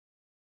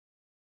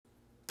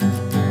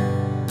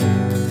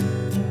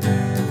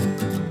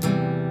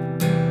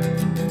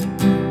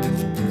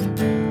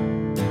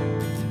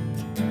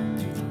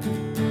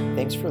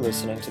for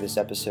listening to this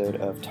episode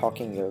of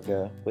Talking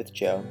Yoga with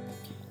Joe.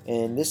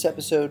 In this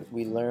episode,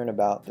 we learn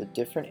about the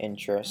different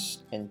interests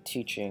and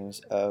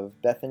teachings of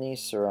Bethany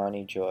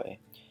Sarani Joy.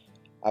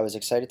 I was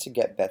excited to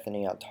get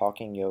Bethany on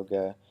Talking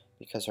Yoga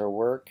because her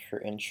work,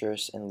 her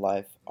interests in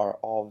life are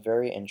all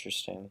very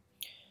interesting.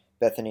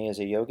 Bethany is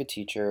a yoga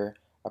teacher,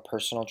 a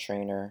personal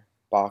trainer,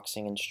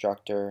 boxing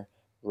instructor,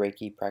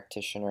 Reiki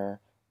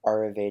practitioner,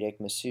 Ayurvedic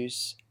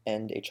masseuse,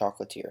 and a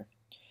chocolatier.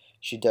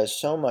 She does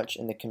so much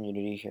in the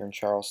community here in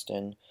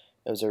Charleston.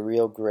 It was a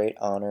real great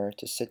honor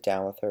to sit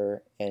down with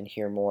her and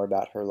hear more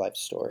about her life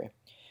story.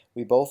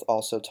 We both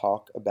also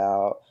talk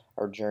about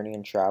our journey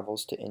and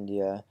travels to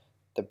India,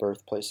 the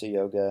birthplace of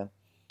yoga,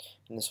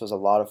 and this was a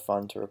lot of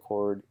fun to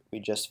record. We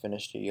just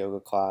finished a yoga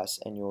class,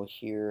 and you will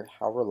hear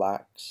how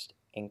relaxed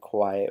and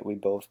quiet we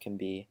both can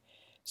be.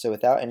 So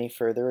without any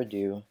further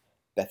ado,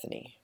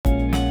 Bethany.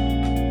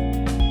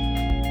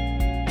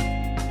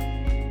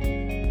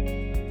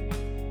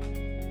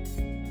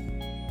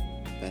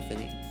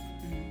 Bethany,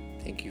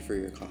 thank you for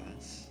your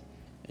class,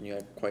 and you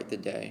had quite the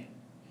day.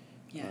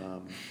 Yeah.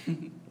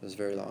 It was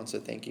very long, so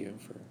thank you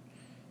for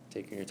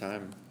taking your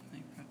time No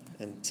problem.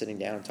 and sitting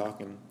down and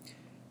talking.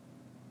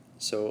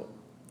 So,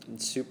 I'm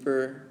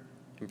super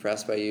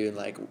impressed by you,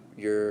 and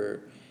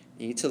you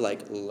need to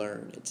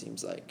learn, it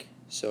seems like.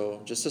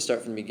 So just to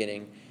start from the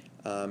beginning,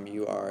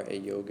 you are a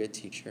yoga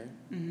teacher,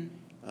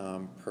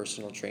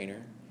 personal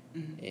trainer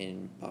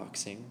in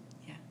boxing.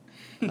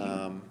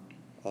 Yeah.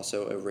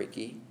 Also a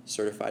Reiki,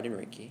 certified in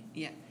Reiki.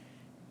 Yeah.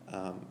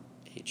 A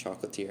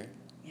chocolatier.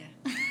 Yeah.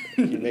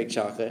 You make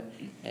chocolate.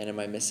 And am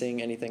I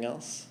missing anything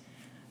else?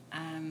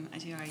 I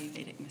do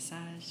Ayurvedic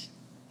massage.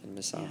 And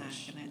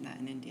massage. Yeah, I learned that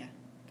in India,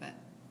 but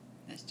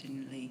that's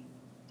generally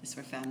just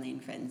for family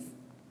and friends.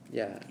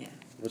 Yeah. Yeah.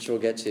 Which we'll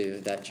get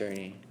to, that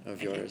journey of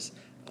Okay. yours.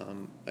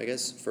 I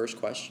guess first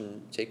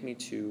question, take me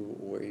to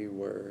where you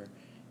were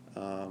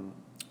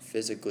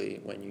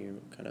physically when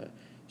you kind of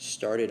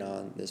started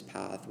on this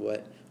path.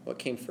 What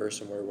came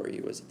first, and where were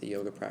you? Was it the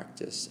yoga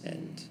practice,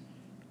 and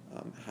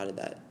how did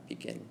that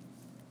begin?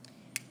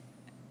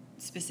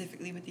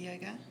 Specifically with the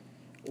yoga?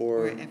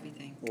 Or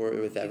everything? Or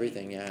with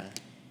everything, yeah.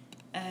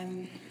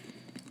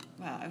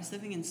 Well, I was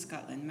living in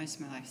Scotland. Most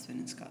of my life's been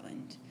in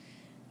Scotland.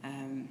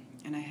 And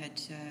I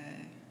had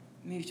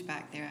moved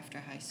back there after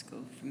high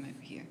school from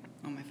over here.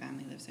 All my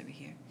family lives over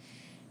here.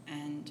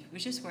 And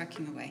was just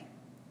working away.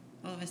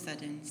 All of a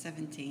sudden,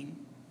 17,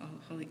 oh,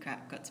 holy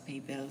crap, got to pay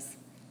bills.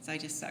 So I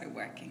just started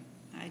working.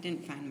 I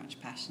didn't find much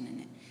passion in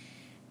it.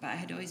 But I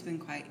had always been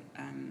quite,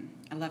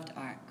 I loved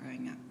art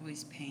growing up,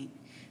 always paint.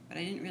 But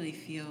I didn't really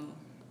feel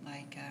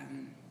like,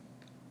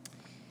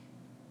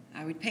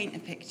 I would paint a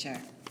picture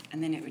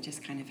and then it would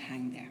just kind of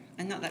hang there.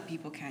 And not that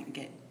people can't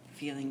get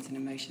feelings and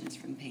emotions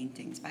from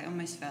paintings, but I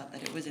almost felt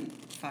that it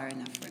wasn't far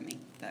enough for me,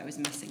 that I was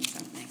missing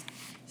something.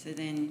 So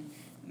then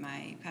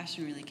my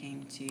passion really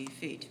came to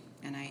food,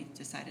 and I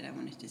decided I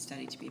wanted to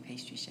study to be a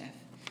pastry chef,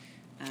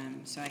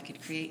 so I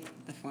could create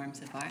the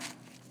forms of art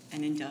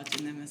and indulge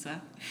in them as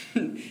well,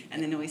 and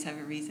then always have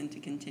a reason to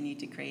continue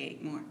to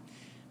create more.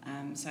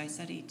 So I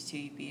studied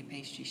to be a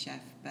pastry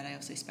chef, but I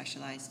also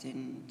specialised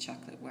in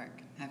chocolate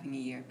work, having a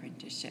year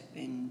apprenticeship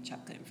in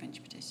chocolate and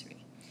French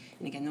patisserie.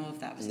 And again, all of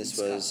that was And this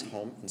in was Scotland.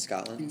 home in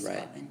Scotland, In right?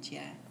 Scotland,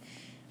 yeah.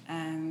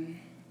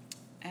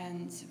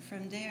 And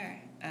from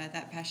there,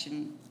 that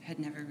passion had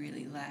never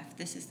really left.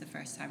 This is the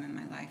first time in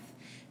my life,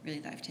 really,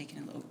 that I've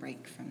taken a little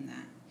break from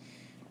that.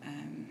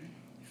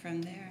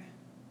 From there,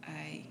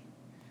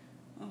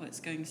 it's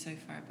going so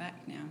far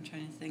back now. I'm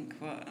trying to think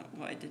what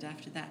I did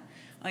after that.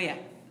 Oh yeah,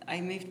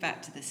 I moved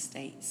back to the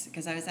States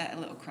because I was at a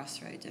little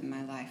crossroad in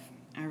my life.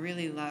 I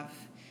really love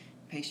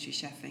pastry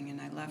chefing, and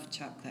I love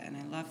chocolate, and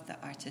I love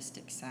the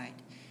artistic side.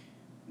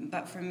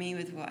 But for me,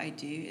 with what I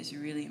do, it's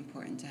really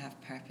important to have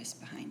purpose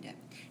behind it.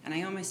 And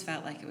I almost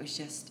felt like it was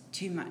just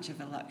too much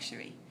of a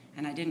luxury,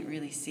 and I didn't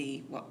really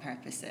see what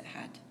purpose it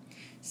had.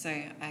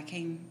 So I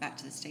came back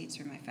to the States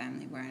where my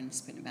family were and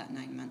spent about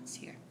 9 months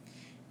here.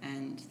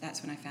 And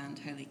that's when I found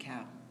Holy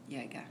Cow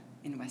Yoga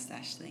in West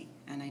Ashley,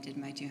 and I did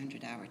my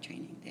 200-hour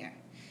training there.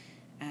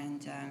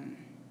 And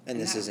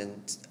this is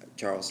in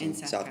Charleston, in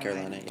South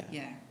Carolina, yeah.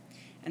 Yeah.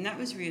 And that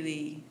was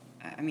really,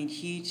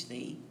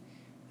 hugely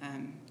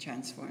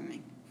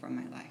transforming for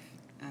my life,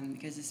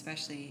 because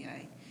especially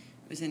I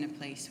was in a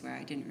place where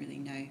I didn't really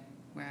know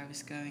where I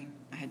was going.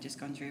 I had just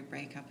gone through a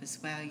breakup as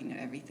well,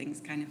 everything's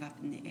kind of up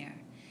in the air,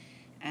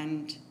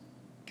 and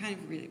kind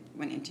of really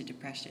went into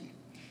depression.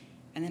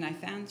 And then I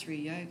found through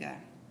yoga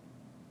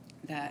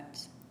that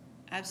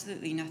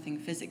absolutely nothing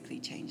physically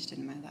changed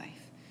in my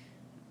life,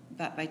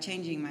 but by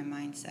changing my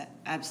mindset,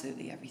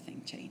 absolutely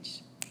everything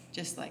changed,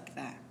 just like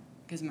that,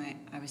 because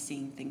I was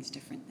seeing things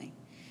differently.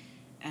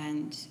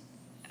 And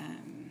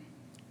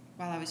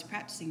while I was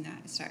practicing that,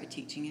 I started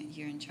teaching it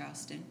here in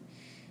Charleston.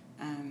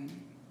 And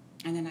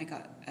then I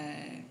got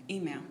an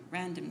email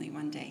randomly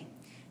one day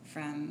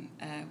from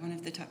one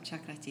of the top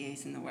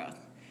chocolatiers in the world.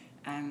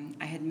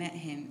 I had met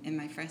him in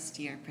my first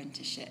year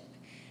apprenticeship,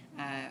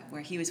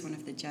 where he was one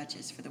of the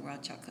judges for the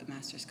World Chocolate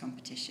Masters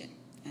competition.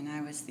 and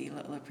I was the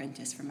little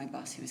apprentice for my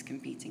boss who was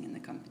competing in the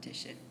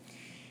competition.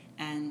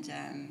 And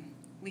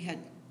we had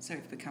sort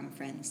of become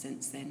friends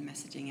since then,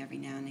 messaging every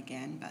now and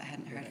again, but I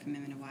hadn't heard from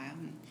him in a while.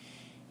 And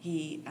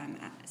he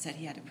said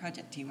he had a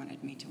project he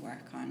wanted me to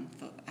work on,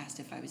 asked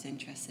if I was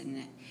interested in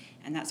it,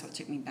 and that's what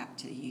took me back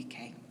to the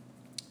UK.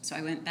 So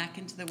I went back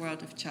into the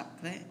world of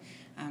chocolate,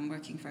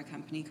 working for a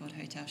company called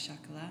Hotel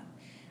Chocolat,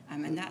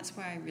 and that's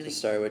where I really... So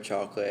started with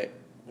chocolate,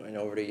 went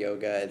over to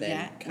yoga,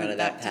 then kind of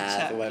that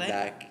path, went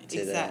back to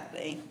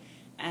exactly.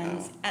 And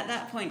at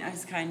that point, I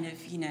was kind of,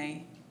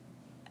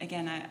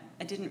 again,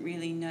 I didn't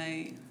really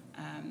know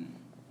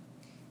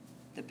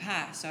the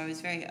past, so I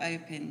was very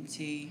open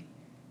to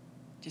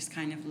just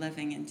kind of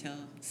living until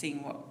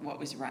seeing what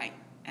was right.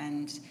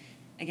 And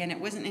again, it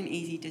wasn't an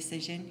easy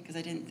decision because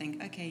I didn't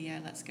think, okay, yeah,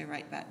 let's go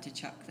right back to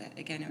chocolate.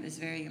 Again, it was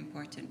very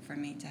important for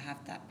me to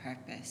have that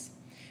purpose.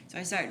 So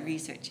I started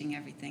researching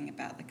everything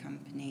about the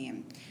company,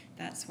 and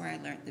that's where I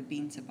learned the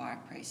bean to bar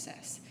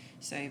process.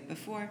 So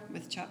before,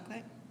 with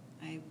chocolate,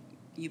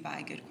 you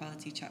buy good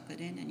quality chocolate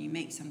in and you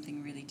make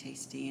something really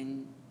tasty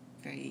and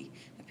very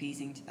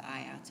appeasing to the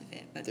eye out of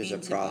it. But there's a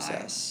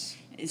process.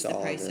 It's the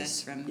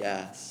process from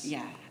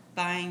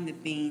buying the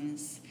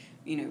beans,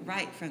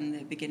 right from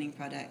the beginning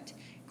product,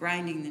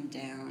 grinding them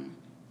down,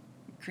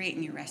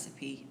 creating a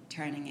recipe,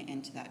 turning it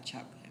into that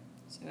chocolate.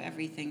 So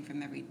everything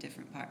from every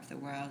different part of the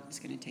world is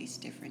going to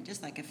taste different,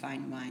 just like a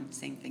fine wine.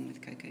 Same thing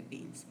with cocoa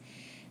beans.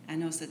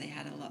 And also they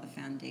had a lot of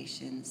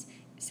foundations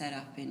set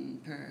up in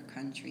poorer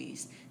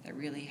countries that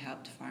really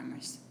helped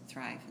farmers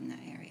thrive in that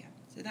area.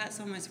 So that's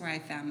almost where I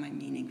found my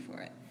meaning for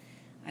it.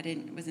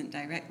 I wasn't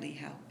directly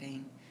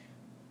helping,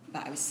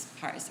 but I was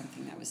part of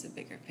something that was a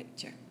bigger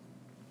picture.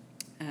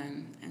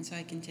 And so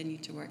I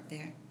continued to work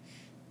there.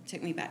 It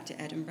took me back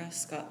to Edinburgh,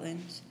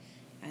 Scotland,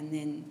 and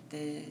then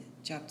the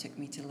job took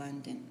me to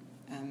London,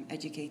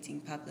 educating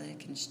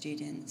public and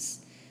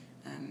students.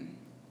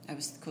 I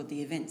was called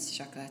the Events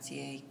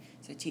Chocolatier,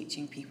 so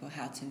teaching people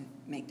how to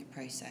make the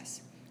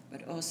process,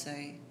 but also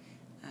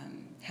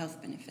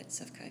health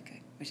benefits of cocoa,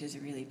 which is a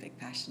really big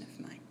passion of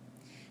mine,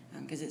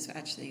 because it's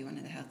actually one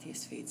of the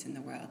healthiest foods in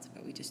the world,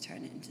 but we just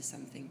turn it into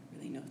something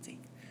really naughty.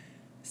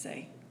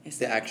 So it's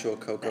the actual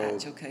cocoa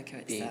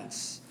itself.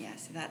 beans. Yeah,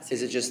 so that's.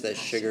 Is it just the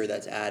sugar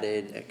that's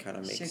added? It kind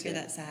of makes sugar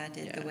that's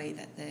added, the way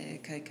that the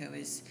cocoa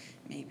is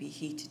maybe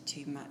heated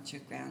too much or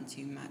ground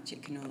too much,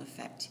 it can all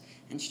affect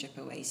and strip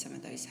away some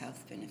of those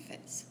health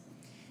benefits.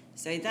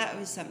 So that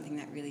was something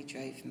that really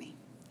drove me.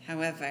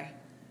 However,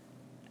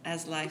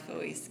 as life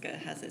always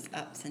has its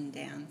ups and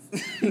downs,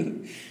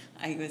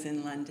 I was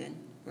in London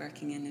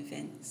working in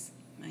events.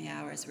 My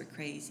hours were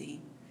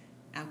crazy.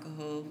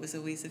 Alcohol was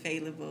always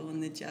available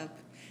on the job,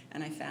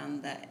 and I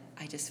found that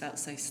I just felt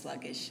so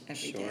sluggish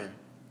every day.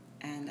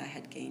 And I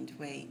had gained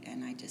weight,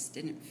 and I just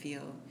didn't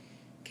feel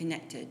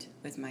connected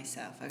with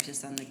myself. I was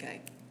just on the go.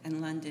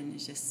 And London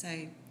is just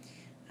so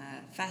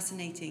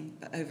fascinating,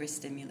 but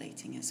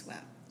overstimulating as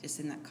well, just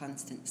in that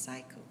constant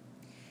cycle.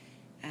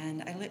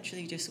 And I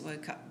literally just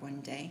woke up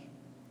one day,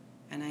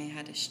 and I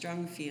had a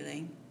strong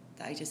feeling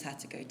that I just had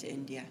to go to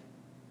India.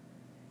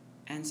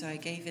 And so I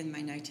gave in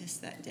my notice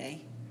that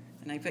day,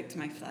 and I booked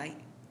my flight,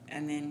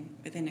 and then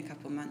within a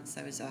couple months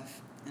I was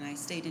off, and I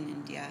stayed in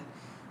India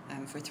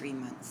for 3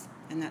 months,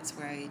 and that's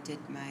where I did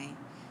my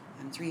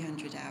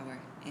 300-hour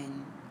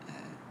in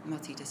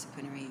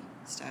multidisciplinary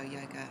style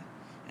yoga,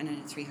 and then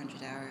a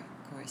 300-hour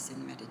course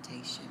in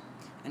meditation,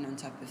 and on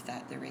top of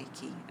that the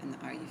Reiki and the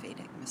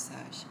Ayurvedic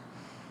massage,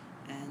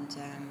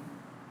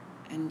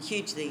 and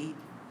hugely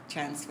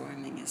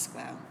transforming as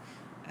well.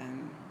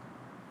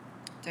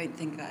 Don't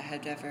think that I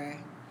had ever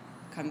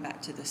come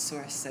back to the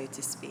source, so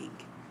to speak,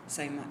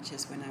 so much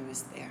as when I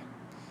was there.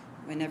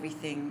 When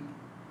everything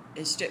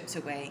is stripped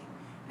away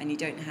and you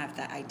don't have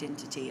that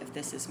identity of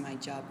this is my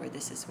job, or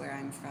this is where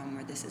I'm from,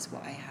 or this is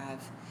what I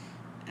have,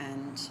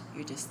 and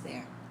you're just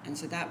there. And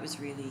so that was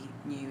really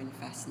new and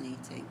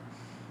fascinating.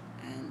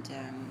 And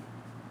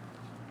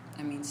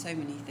so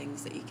many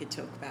things that you could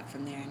talk about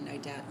from there, and no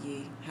doubt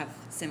you have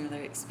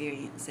similar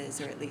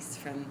experiences, or at least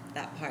from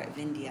that part of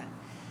India.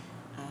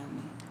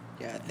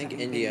 I think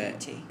India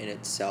in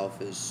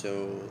itself is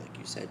so, like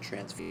you said,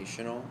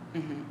 transformational,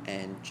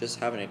 and just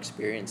have an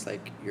experience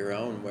like your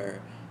own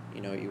where,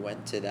 you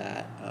went to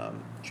that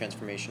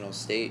transformational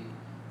state,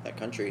 that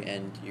country,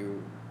 and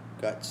you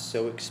got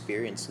so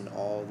experienced in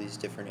all these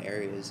different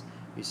areas.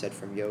 You said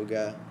from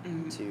yoga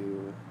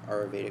to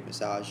Ayurvedic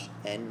massage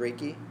and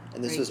Reiki,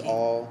 and this was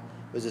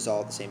this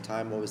all at the same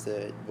time? What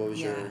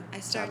was your I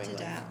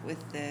started out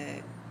with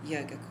the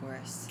yoga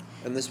course.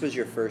 And this was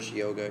your first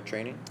yoga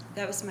training?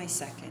 That was my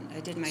second. I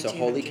did my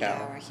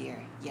 200-hour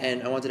here. Yeah.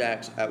 And I wanted to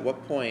ask, at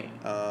what point,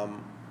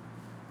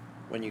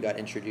 when you got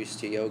introduced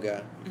to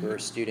yoga, you were a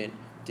student,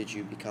 did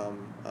you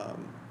become,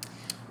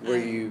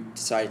 you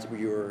decided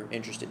you were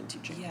interested in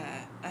teaching?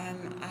 Yeah,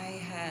 I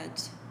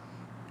had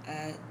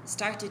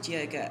started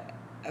yoga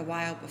a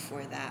while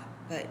before that,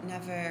 but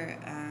never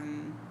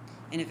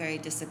in a very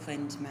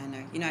disciplined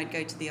manner. I'd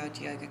go to the odd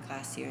yoga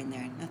class here and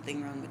there,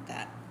 nothing wrong with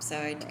that. So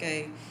I'd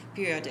go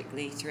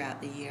periodically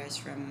throughout the years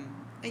from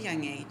a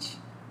young age.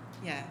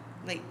 Yeah,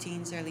 late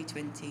teens, early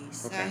 20s.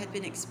 So I had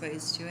been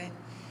exposed to it.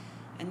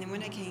 And then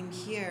when I came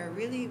here,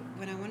 really,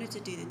 when I wanted to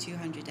do the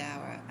 200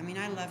 hour, I mean,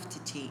 I love to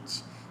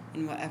teach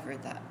in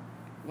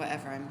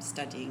whatever I'm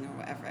studying or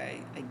whatever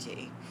I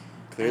do.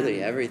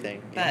 Clearly,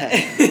 everything. But,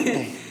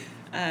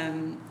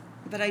 Yeah.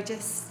 But I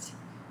just,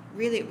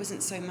 really, it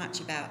wasn't so much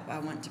about, I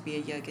want to be a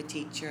yoga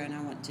teacher and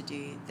I want to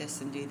do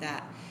this and do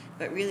that.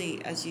 But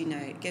really, as you know,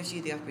 it gives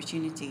you the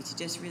opportunity to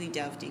just really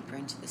delve deeper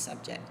into the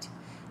subject.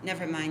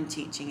 Never mind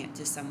teaching it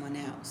to someone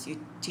else. You're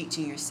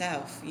teaching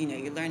yourself.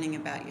 You're learning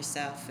about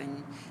yourself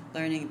and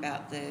learning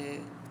about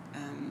the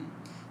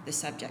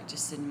subject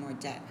just in more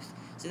depth.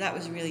 So that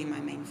was really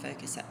my main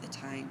focus at the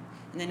time.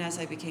 And then as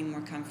I became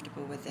more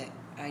comfortable with it,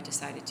 I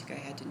decided to go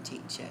ahead and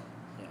teach it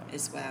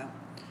as well.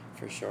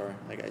 For sure.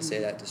 Like I say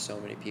that to so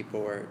many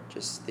people, where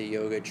just the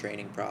yoga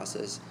training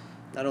process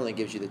not only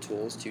gives you the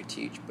tools to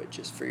teach, but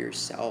just for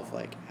yourself,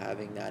 like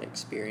having that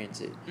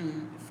experience, it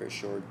for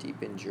sure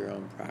deepens your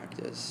own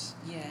practice.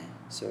 Yeah.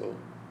 So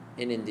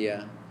in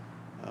India,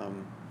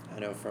 I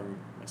know from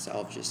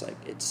myself, just like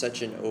it's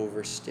such an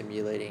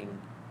overstimulating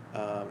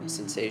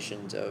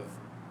sensations of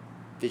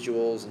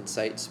visuals and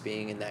sights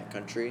being in that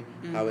country.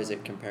 How is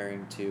it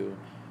comparing to,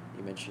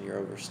 you mentioned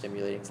you're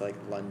overstimulating to like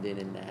London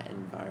and that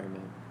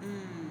environment?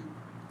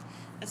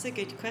 That's a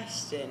good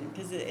question,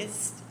 because it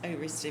is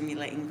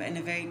overstimulating, but in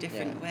a very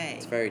different way.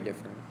 It's very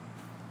different.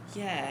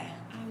 Yeah,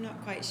 I'm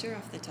not quite sure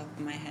off the top of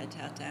my head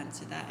how to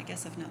answer that. I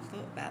guess I've not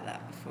thought about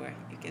that before.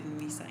 You've given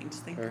me something to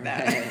think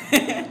about.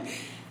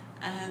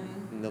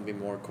 And there'll be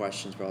more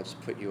questions, but I'll just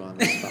put you on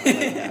the spot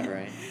like that,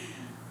 right?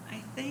 I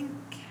think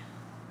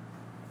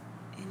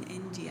in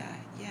India,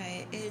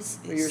 it is.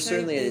 It's You're so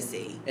certainly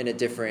busy. in a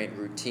different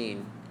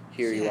routine.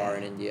 Here you are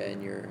in India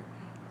in your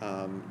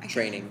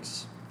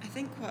trainings. I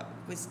think what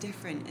was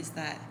different is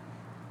that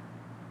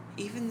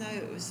even though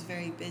it was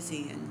very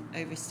busy and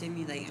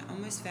overstimulating, I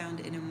almost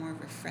found it in a more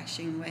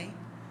refreshing way.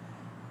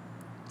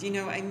 Do you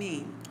know what I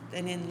mean?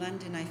 And in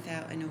London, I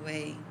felt in a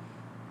way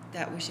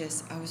that was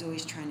just, I was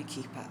always trying to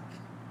keep up.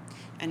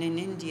 And in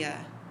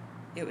India,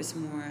 it was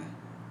more,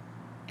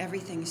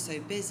 everything's so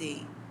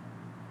busy,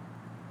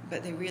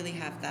 but they really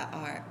have that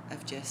art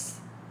of just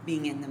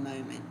being in the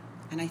moment.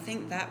 And I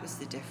think that was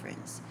the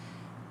difference.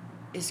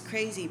 It's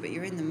crazy, but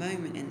you're in the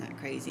moment in that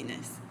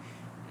craziness.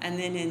 And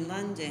then in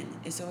London,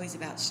 it's always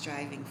about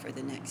striving for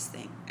the next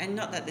thing. And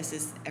not that this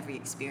is every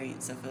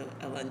experience of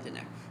a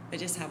Londoner, but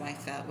just how I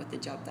felt with the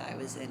job that I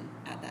was in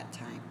at that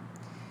time.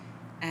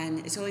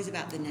 And it's always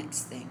about the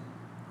next thing.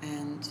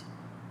 And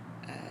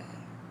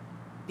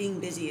being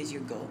busy is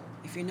your goal.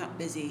 If you're not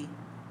busy,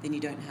 then you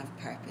don't have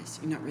purpose.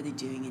 You're not really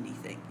doing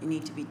anything. You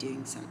need to be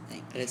doing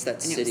something. And it's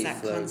that city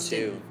flow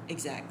too.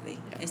 Exactly.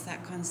 Yeah. It's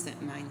that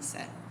constant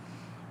mindset.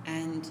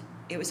 And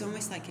it was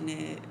almost like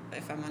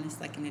if I'm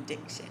honest, like an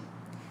addiction.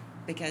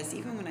 Because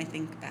even when I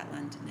think about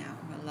London now,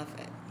 I love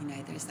it.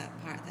 There's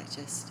that part that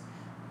just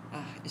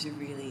is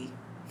really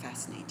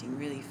fascinating,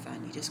 really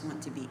fun. You just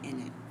want to be in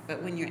it.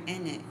 But when you're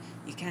in it,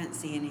 you can't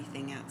see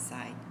anything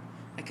outside.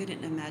 I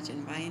couldn't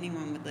imagine why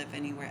anyone would live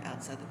anywhere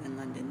else other than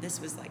London. This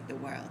was like the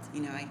world.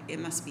 It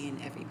must be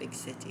in every big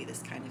city,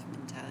 this kind of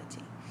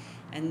mentality.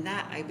 And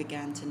that I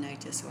began to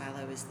notice while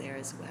I was there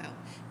as well,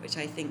 which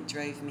I think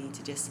drove me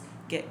to just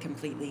get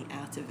completely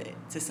out of it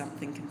to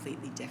something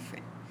completely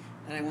different.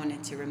 That I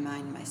wanted to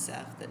remind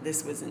myself that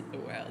this wasn't the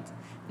world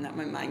and that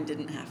my mind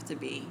didn't have to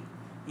be,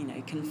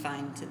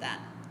 confined to that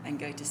and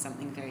go to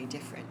something very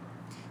different.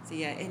 So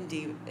yeah,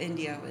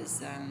 India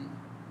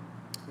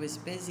was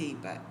busy,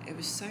 but it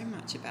was so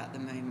much about the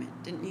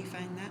moment. Didn't you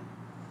find that?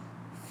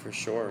 For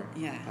sure.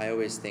 Yeah. I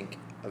always think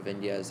of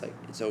India as like,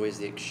 it's always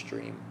the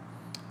extreme.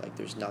 Like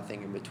there's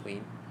nothing in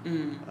between.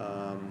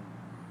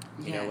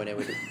 You know, when it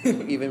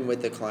would, even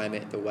with the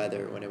climate, the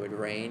weather, when it would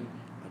rain,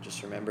 I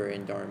just remember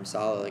in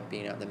Dharamsala, like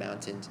being out in the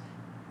mountains,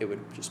 it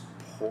would just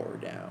pour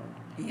down.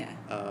 Yeah.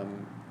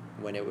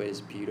 When it was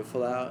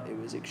beautiful out, it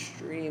was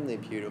extremely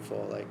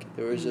beautiful. Like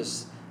there was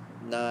just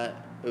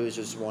it was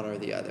just one or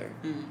the other.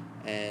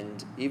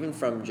 And even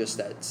from just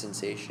that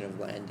sensation of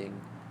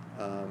landing,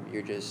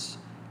 you're just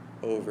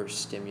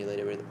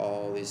overstimulated with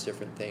all these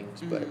different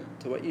things. But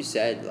to what you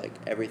said,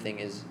 like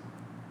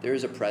there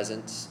is a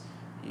presence.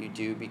 You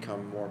do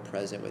become more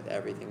present with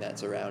everything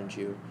that's around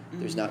you.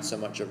 There's not so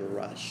much of a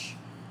rush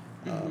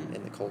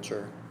in the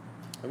culture.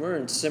 And we're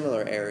in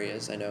similar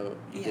areas. I know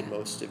you did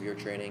most of your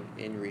training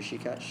in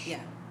Rishikesh.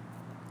 Yeah.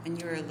 And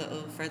you were a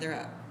little further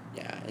up.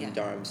 Yeah, in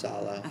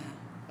Dharamsala.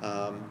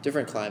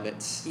 Different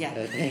climates.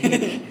 Yeah.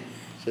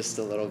 Just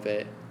a little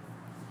bit.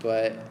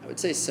 But I would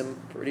say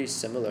pretty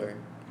similar,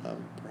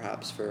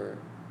 perhaps, for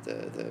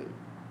the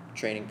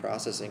training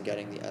process and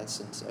getting the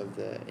essence of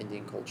the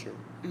Indian culture.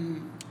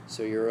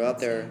 So you were out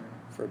there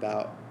for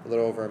about a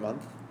little over a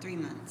month? 3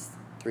 months.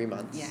 3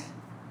 months? Yeah.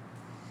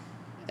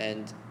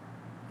 And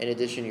in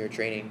addition to your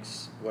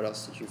trainings, what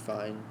else did you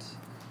find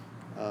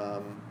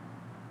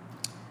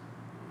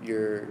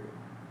you're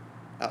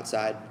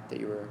outside that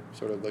you were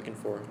sort of looking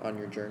for on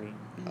your journey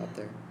out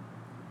there?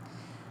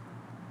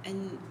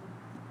 And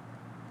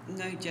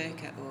no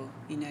joke at all.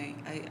 You know,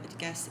 I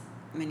guess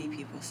many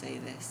people say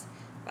this,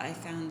 but I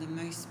found the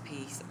most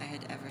peace I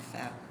had ever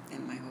felt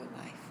in my whole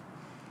life.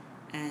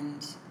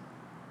 And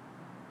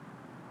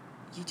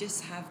you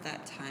just have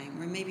that time,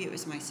 or maybe it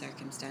was my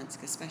circumstance,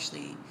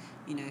 especially,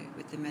 you know,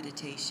 with the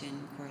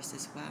meditation course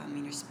as well. I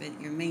mean,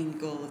 your main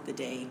goal of the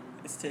day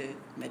is to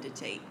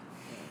meditate.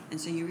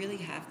 And so you really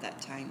have that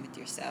time with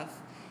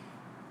yourself.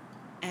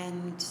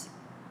 And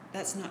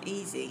that's not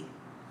easy,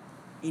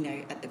 you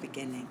know, at the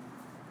beginning.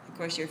 Of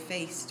course, you're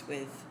faced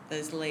with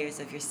those layers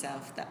of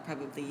yourself that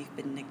probably you've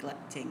been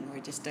neglecting or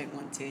just don't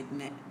want to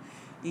admit,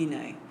 you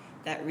know,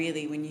 that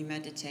really when you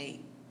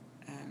meditate,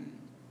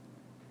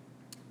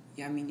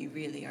 I mean, you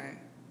really are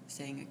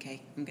saying,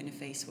 okay, I'm going to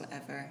face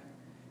whatever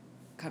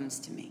comes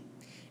to me.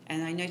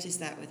 And I noticed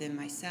that within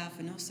myself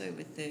and also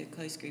with the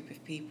close group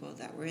of people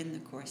that were in the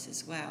course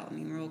as well. I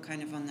mean, we're all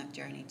kind of on that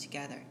journey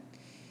together.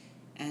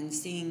 And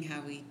seeing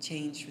how we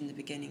changed from the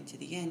beginning to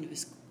the end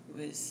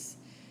was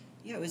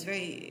it was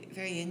very,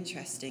 very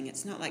interesting.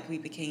 It's not like we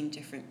became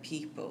different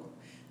people,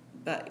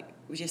 but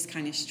we just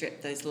kind of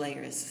stripped those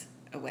layers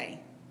away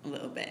a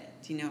little bit.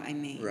 Do you know what I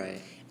mean? Right.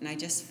 And I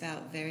just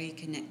felt very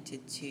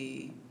connected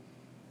to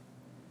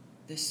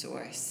the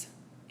source,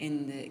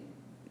 in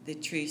the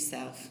true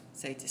self,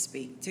 so to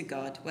speak, to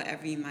God,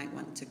 whatever you might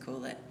want to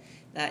call it,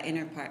 that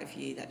inner part of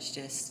you that's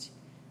just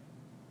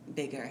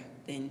bigger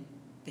than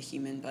the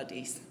human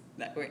bodies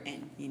that we're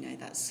in, you know,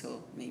 that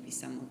soul, maybe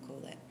some will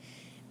call it.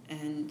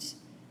 And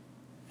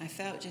I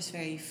felt just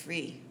very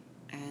free,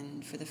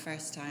 and for the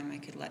first time I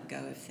could let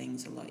go of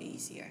things a lot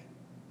easier.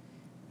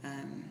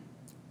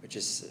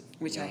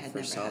 Which I had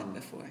never had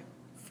before.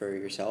 For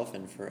yourself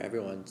and for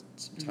everyone,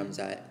 sometimes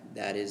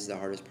that is the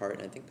hardest part,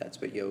 and I think that's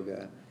what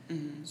yoga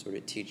sort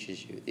of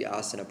teaches you. The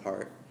asana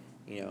part,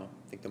 you know,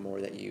 I think the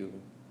more that you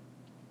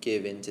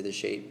give into the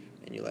shape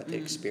and you let the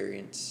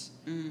experience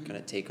kind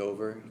of take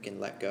over, you can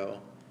let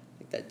go. I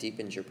think that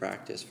deepens your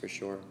practice for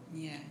sure.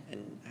 Yeah.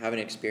 And have an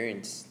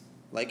experience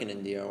like in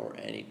India or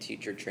any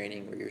teacher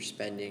training where you're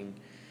spending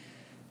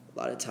a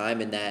lot of time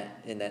in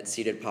that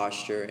seated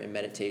posture in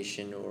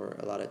meditation, or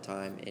a lot of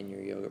time in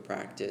your yoga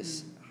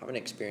practice. Having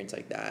an experience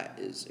like that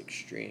is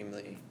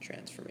extremely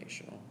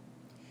transformational.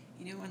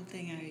 You know, one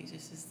thing I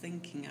just was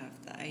thinking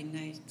of that I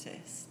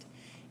noticed,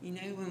 you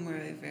know, when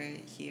we're over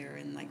here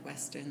in like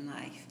Western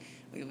life,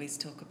 we always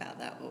talk about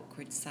that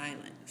awkward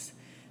silence,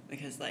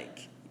 because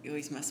like you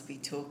always must be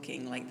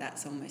talking, like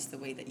that's almost the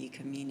way that you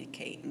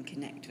communicate and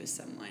connect with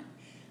someone.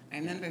 I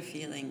remember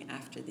feeling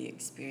after the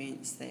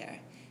experience there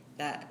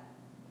that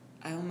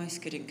I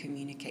almost couldn't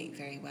communicate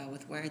very well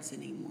with words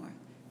anymore,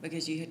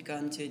 because you had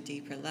gone to a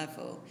deeper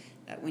level,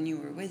 that when you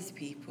were with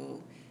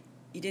people,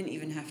 you didn't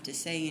even have to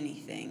say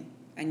anything,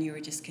 and you were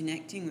just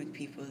connecting with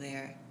people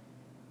there,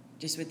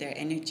 just with their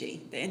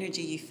energy, the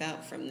energy you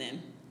felt from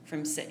them,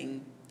 from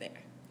sitting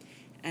there.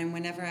 And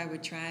whenever I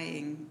would try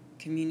and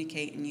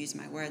communicate and use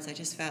my words, I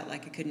just felt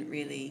like I couldn't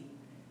really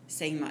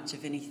say much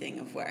of anything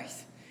of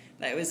worth.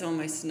 Like it was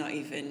almost not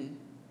even,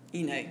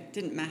 you know,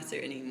 didn't matter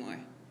anymore.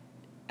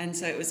 And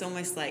so it was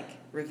almost like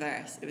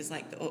reverse. It was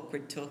like the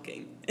awkward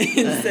talking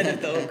instead of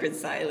the awkward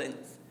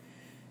silence.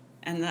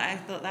 And I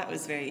thought that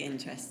was very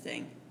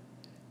interesting.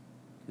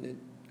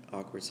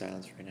 Awkward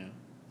silence right now.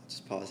 I'll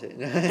just pause it.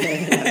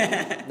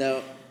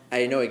 No,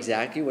 I know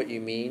exactly what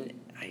you mean.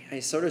 I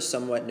sort of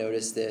somewhat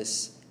noticed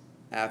this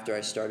after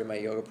I started my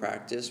yoga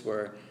practice,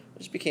 where I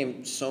just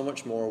became so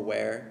much more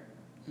aware.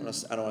 I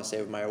don't want to say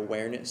of my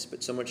awareness,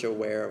 but so much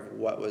aware of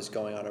what was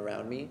going on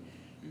around me.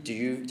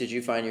 Did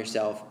you find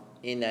yourself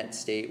in that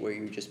state where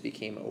you just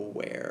became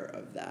aware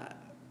of that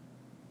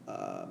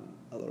a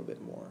little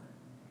bit more?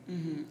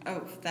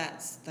 Oh,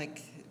 that's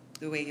like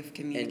the way of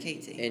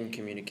communicating. In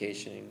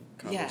communication,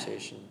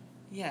 conversation.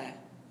 Yeah.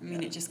 I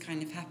mean, it just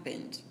kind of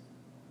happened.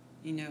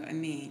 You know what I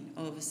mean?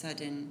 All of a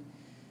sudden,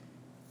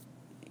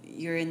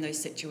 you're in those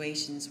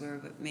situations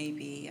where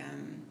maybe,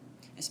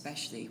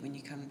 especially when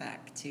you come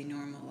back to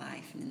normal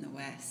life and in the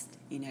West,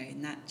 you know,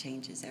 and that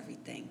changes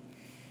everything.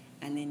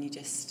 And then you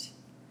just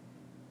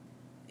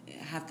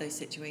have those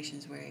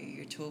situations where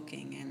you're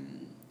talking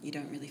and you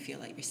don't really feel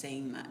like you're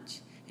saying much,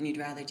 and you'd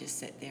rather just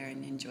sit there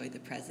and enjoy the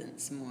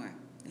presence more.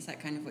 Is that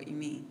kind of what you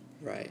mean?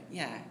 Right.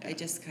 Yeah. I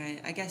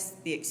guess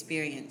the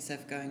experience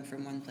of going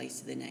from one place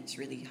to the next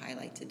really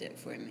highlighted it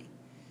for me.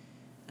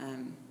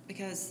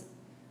 Because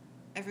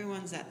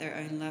everyone's at their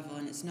own level,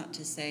 and it's not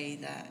to say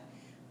that,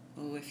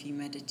 oh, if you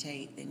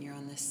meditate, then you're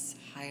on this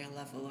higher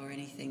level or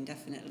anything.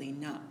 Definitely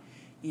not.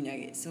 You know,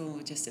 it's all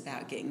just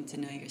about getting to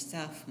know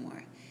yourself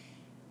more.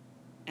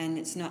 And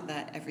it's not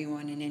that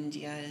everyone in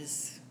India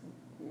is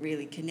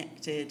really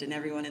connected and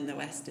everyone in the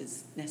West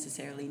is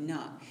necessarily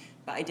not.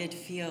 But I did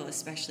feel,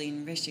 especially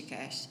in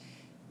Rishikesh,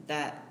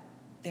 that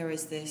there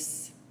was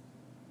this,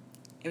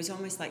 it was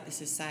almost like the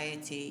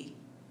society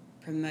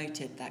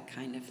promoted that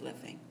kind of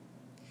living.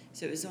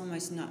 So it was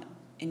almost not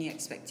any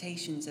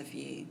expectations of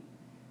you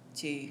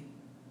to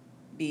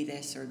be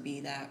this or be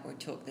that or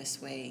talk this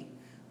way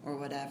or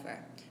whatever.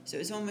 So it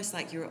was almost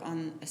like you were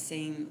on a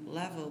same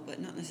level, but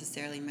not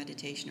necessarily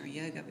meditation or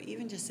yoga, but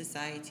even just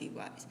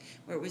society-wise,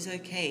 where it was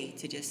okay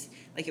to just,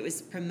 like, it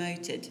was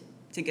promoted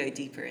to go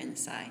deeper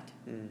inside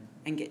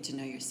and get to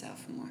know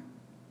yourself more.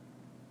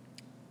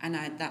 And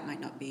that might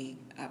not be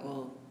at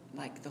all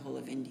like the whole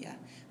of India,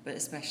 but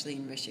especially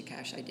in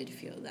Rishikesh, I did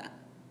feel that.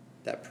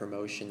 That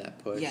promotion,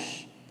 that push. Yeah,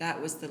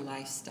 that was the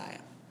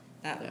lifestyle.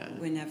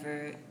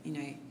 Whenever,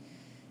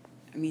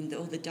 I mean,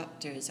 all the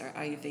doctors are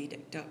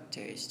Ayurvedic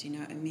doctors, do you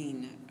know what I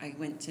mean? I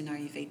went to an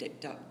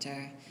Ayurvedic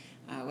doctor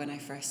when I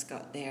first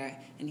got there,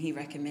 and he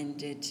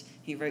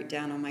wrote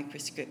down on my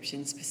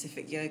prescription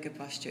specific yoga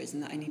postures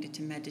and that I needed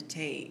to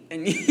meditate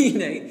and,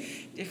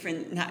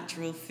 different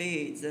natural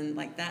foods, and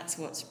like that's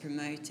what's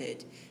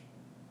promoted.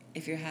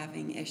 If you're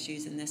having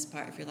issues in this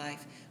part of your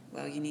life,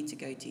 well, you need to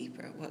go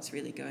deeper. What's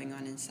really going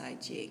on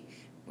inside you?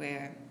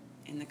 Where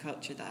in the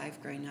culture that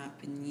I've grown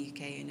up in the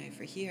UK and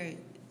over here,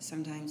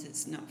 sometimes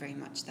it's not very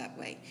much that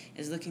way.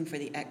 It's looking for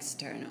the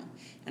external.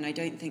 And I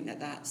don't think that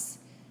that's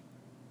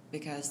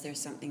because there's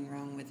something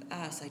wrong with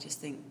us. I just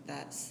think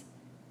that's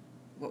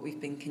what we've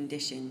been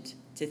conditioned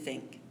to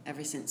think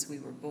ever since we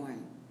were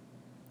born.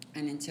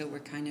 And until we're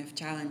kind of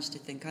challenged to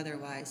think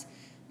otherwise,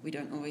 we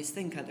don't always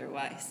think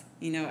otherwise.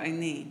 You know what I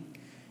mean?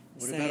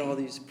 What about all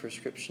these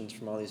prescriptions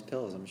from all these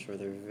pills? I'm sure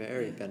they're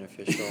very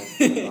beneficial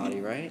for the body,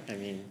 right? I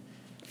mean...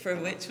 For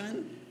which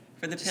one?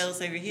 For the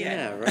pills over here?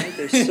 Yeah, right?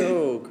 They're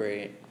so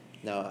great.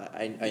 No,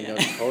 I know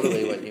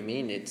totally what you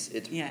mean. It's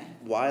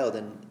wild,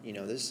 and,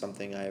 this is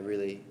something I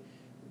really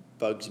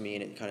bugs me,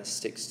 and it kind of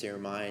sticks to your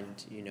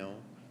mind,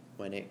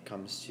 when it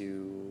comes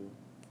to,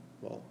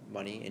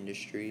 money,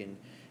 industry,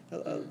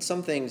 and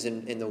some things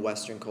in the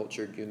Western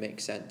culture do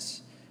make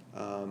sense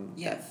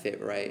that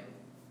fit right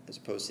as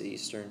opposed to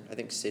Eastern. I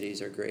think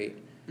cities are great.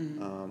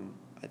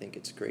 I think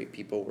it's great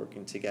people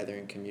working together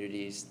in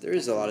communities. There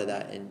is a lot of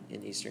that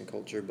in Eastern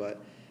culture, but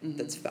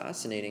that's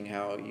fascinating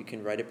how you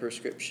can write a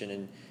prescription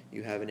and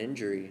you have an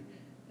injury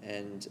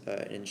and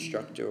an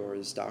instructor or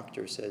this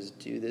doctor says,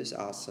 do this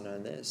asana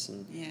and this,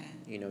 and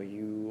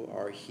you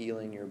are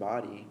healing your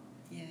body.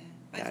 Yeah,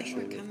 I think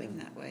we're coming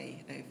that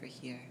way over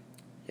here.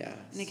 Yeah.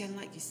 And again,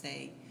 like you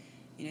say,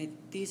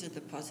 these are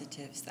the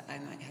positives that I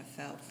might have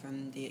felt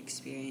from the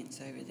experience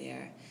over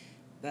there,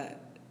 but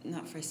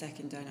not for a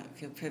second do I not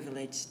feel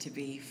privileged to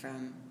be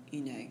from,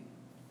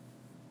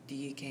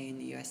 the UK and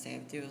the USA. I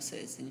have dual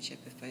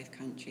citizenship of both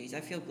countries.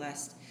 I feel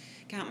blessed,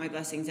 count my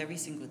blessings every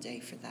single day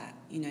for that,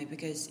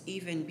 because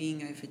even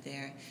being over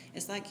there,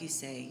 it's like you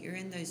say, you're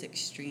in those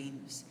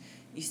extremes.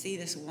 You see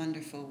this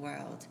wonderful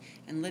world,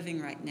 and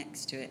living right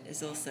next to it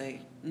is also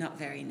not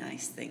very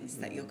nice things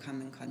that you'll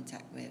come in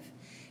contact with.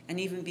 And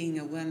even being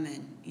a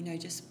woman,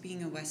 just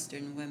being a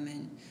Western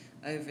woman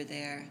over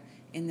there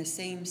in the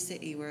same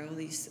city where all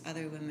these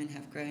other women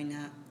have grown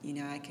up,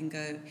 I can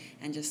go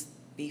and just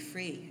be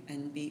free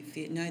and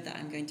know that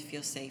I'm going to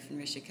feel safe. In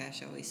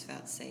Rishikesh, I always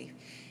felt safe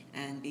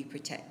and be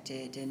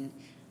protected. And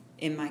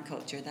in my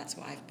culture, that's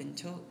what I've been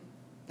taught,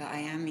 that I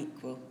am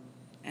equal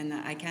and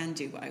that I can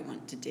do what I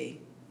want to do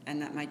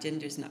and that my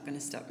gender is not going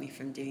to stop me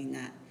from doing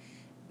that.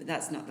 But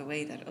that's not the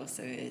way that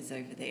also is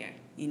over there,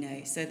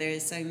 So there are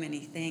so many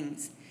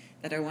things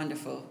that are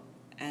wonderful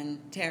and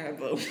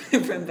terrible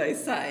from both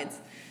sides,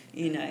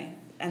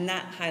 And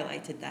that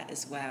highlighted that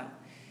as well,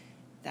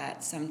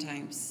 that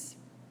sometimes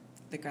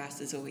the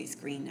grass is always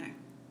greener.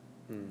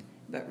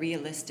 But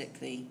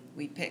realistically,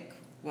 we pick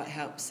what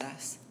helps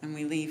us and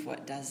we leave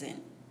what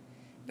doesn't.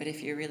 But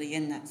if you're really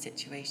in that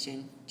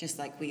situation, just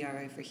like we are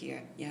over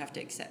here, you have to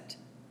accept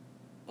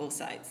all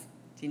sides.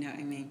 Do you know what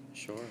I mean?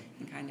 Sure.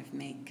 And kind of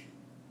make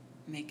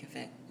of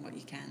it what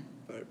you can.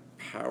 But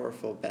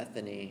powerful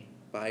Bethany,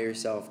 by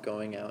yourself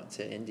going out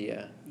to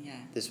India. Yeah.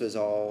 This was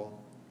all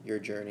your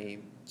journey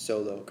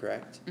solo,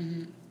 correct?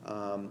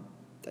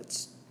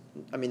 That's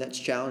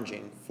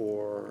challenging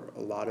for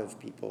a lot of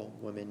people,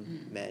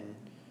 women, men.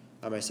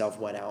 I myself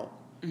went out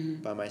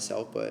by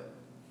myself, but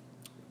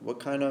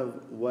what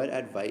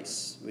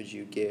advice would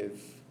you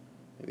give?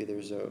 Maybe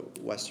there's a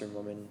Western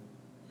woman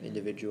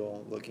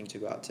individual looking to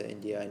go out to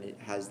India and it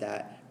has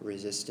that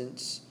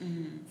resistance.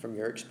 From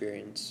your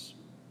experience,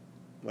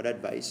 what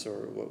advice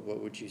or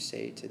what would you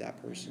say to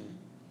that person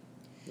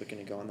looking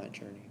to go on that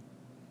journey?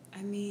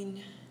 I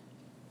mean,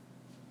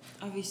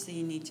 obviously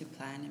you need to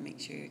plan and make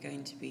sure you're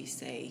going to be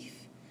safe,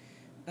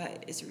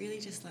 but it's really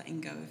just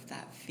letting go of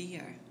that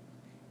fear.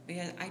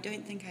 Because I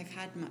don't think I've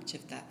had much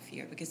of that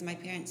fear because my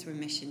parents were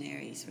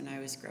missionaries when I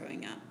was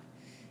growing up.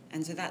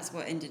 And so that's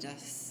what ended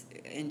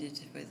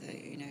with,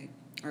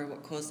 or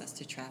what caused us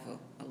to travel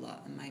a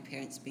lot, and my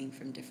parents being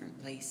from different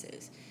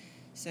places.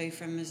 So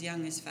from as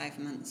young as 5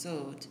 months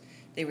old,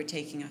 they were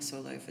taking us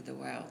all over the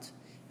world.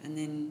 And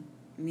then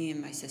me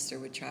and my sister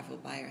would travel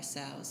by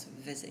ourselves,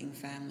 visiting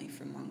family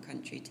from one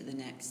country to the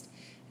next.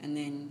 And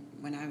then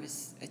when I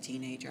was a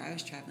teenager, I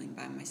was traveling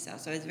by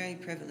myself. So I was very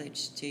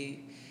privileged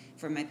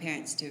for my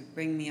parents to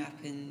bring me up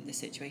in the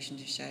situation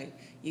to show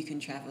you can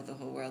travel the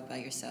whole world by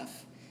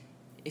yourself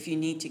if you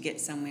need to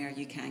get somewhere,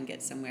 you can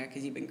get somewhere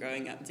because you've been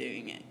growing up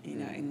doing it. You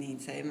know what I mean?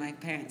 So my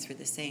parents were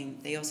the same.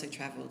 They also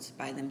traveled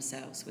by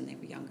themselves when they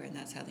were younger, and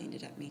that's how they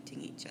ended up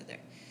meeting each other.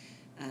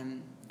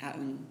 Out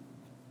in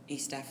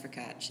East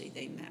Africa, actually,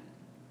 they met.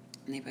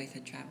 And they both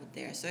had traveled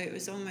there. So it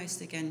was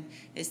almost, again,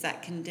 it's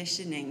that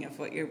conditioning of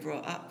what you're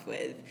brought up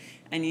with.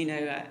 And,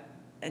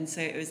 and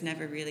so it was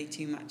never really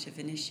too much of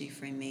an issue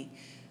for me.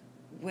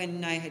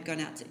 When I had gone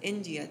out to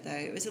India, though,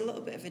 it was a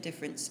little bit of a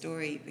different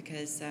story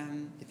because...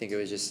 You think it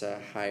was just a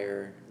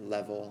higher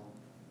level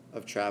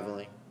of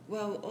traveling?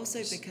 Well,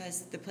 also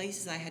because the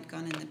places I had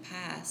gone in the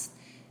past,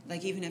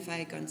 like even if I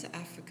had gone to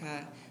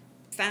Africa,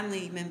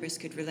 family members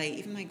could relate.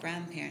 Even my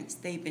grandparents,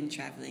 they've been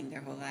traveling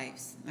their whole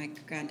lives. My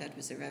granddad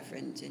was a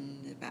reverend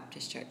in the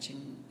Baptist church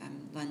in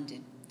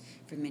London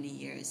for many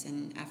years.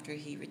 And after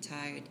he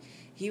retired,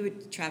 he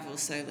would travel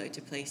solo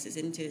to places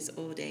into his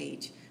old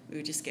age. We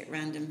would just get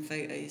random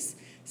photos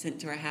sent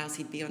to our house.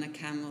 He'd be on a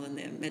camel in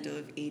the middle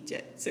of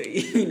Egypt. So,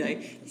 he's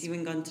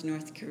even gone to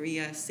North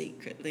Korea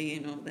secretly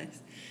and all this.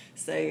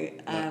 So,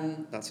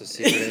 not so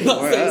secretly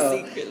anymore. Not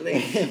so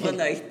secretly. Well,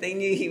 no, they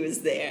knew he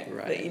was there.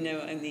 Right. But you know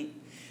what I mean.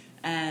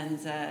 And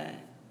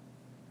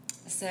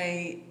so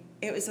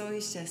it was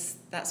always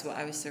just, that's what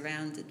I was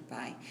surrounded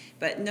by.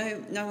 But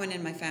no one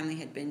in my family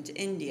had been to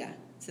India.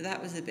 So that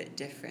was a bit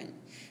different.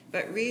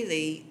 But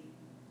really,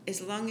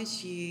 as long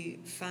as you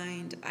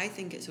find, I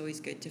think it's always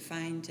good to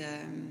find,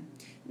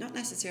 not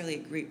necessarily a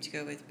group to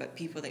go with, but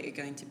people that you're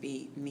going to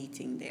be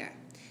meeting there.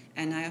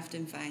 And I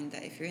often find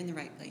that if you're in the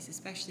right place,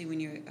 especially when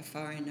you're a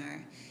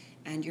foreigner,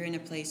 and you're in a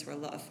place where a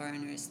lot of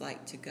foreigners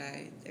like to go,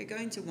 they're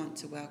going to want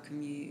to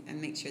welcome you and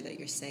make sure that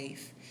you're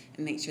safe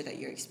and make sure that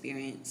your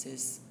experience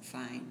is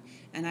fine.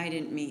 And I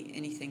didn't meet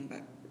anything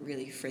but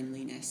really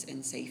friendliness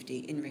and safety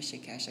in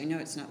Rishikesh. I know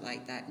it's not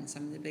like that in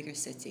some of the bigger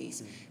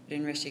cities, but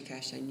in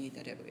Rishikesh I knew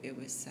that it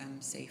was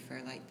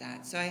safer like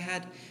that. So I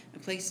had a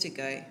place to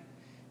go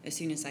as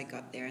soon as I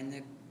got there, and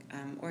the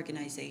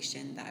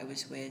organization that I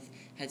was with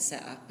had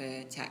set up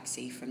a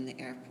taxi from the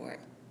airport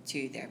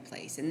to their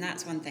place. And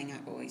that's one thing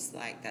I always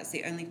liked. That's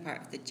the only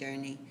part of the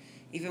journey,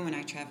 even when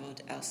I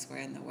traveled elsewhere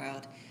in the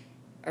world,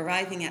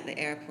 arriving at the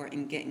airport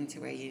and getting to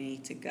where you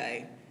need to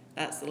go,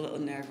 that's the little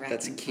nerve-wracking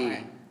That's key.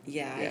 part.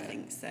 Yeah, I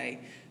think so.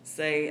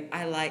 So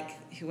I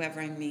like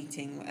whoever I'm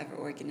meeting, whatever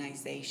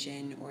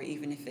organization, or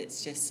even if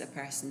it's just a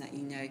person that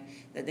you know,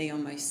 that they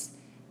almost,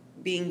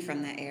 being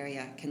from that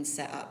area, can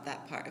set up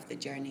that part of the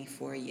journey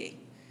for you,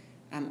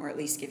 or at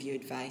least give you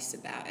advice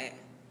about it.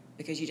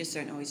 Because you just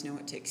don't always know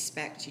what to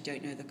expect. You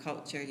don't know the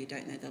culture, you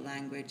don't know the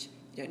language,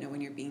 you don't know when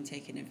you're being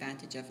taken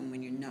advantage of and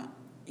when you're not,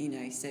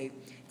 So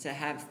to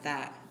have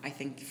that, I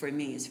think, for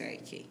me, is very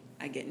key.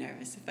 I get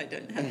nervous if I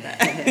don't have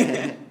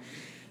that.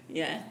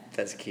 Yeah.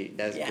 That's key.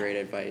 That's great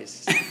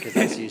advice, because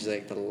that's usually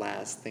like the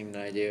last thing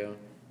that I do.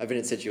 I've been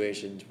in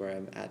situations where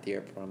I'm at the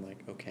airport, I'm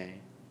like, okay,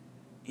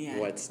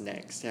 what's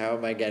next? How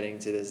am I getting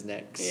to this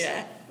next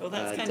well,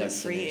 that's kind of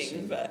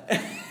freeing, but...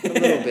 a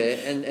little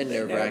bit, and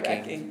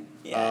nerve-wracking.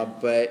 Yeah.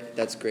 But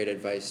that's great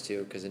advice,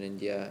 too, because in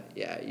India,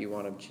 you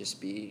want to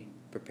just be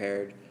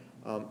prepared.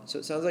 So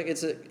it sounds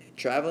like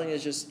traveling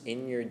is just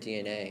in your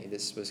DNA.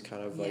 This was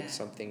kind of like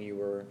something you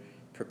were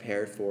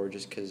prepared for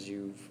just because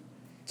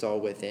it's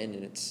all within,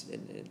 and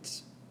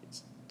it's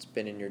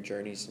been in your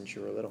journey since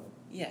you were little.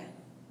 Yeah,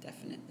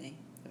 definitely.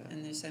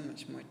 And there's so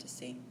much more to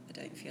see. I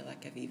don't feel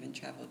like I've even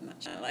traveled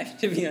much in my life,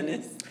 to be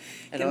honest,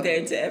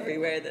 compared to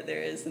everywhere that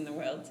there is in the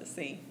world to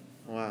see.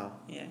 Wow.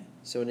 Yeah.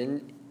 So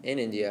in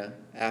India,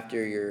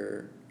 after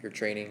your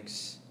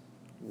trainings,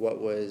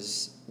 what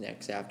was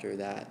next after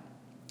that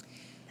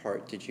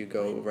part? Did you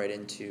go right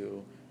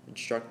into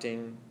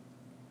instructing?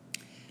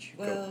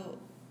 Well,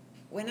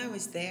 when I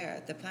was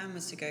there, the plan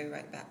was to go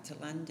right back to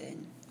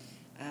London.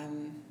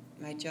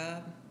 My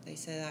job, they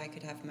said I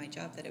could have my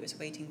job, that it was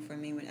waiting for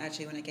me. When I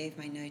gave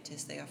my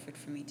notice, they offered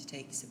for me to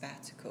take a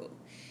sabbatical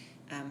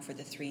for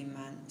the 3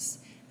 months.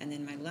 And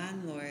then my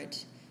landlord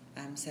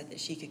said that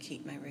she could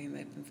keep my room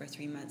open for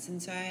 3 months. And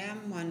so I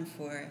am one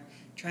for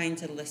trying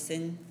to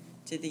listen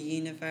to the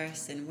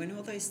universe. And when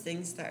all those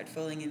things started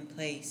falling in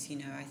place,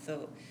 I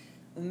thought,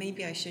 well,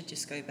 maybe I should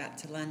just go back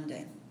to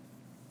London.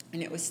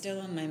 And it was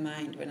still on my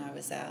mind when I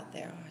was out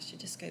there, I should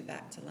just go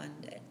back to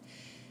London.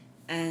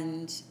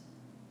 And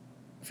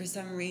for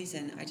some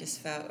reason, I just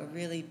felt a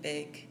really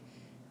big,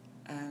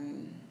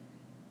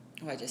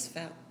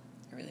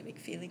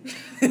 feeling,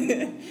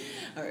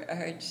 or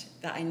urge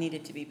that I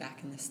needed to be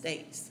back in the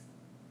States.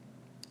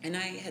 And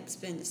I had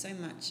spent so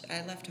much,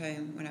 I left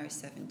home when I was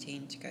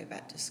 17 to go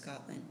back to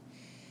Scotland.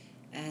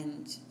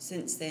 And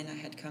since then, I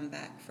had come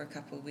back for a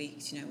couple of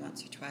weeks,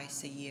 once or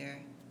twice a year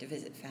to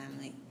visit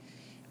family.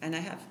 And I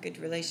have a good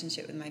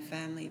relationship with my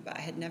family, but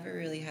I had never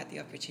really had the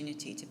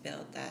opportunity to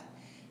build that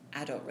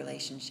adult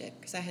relationship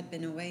because I had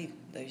been away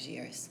those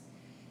years.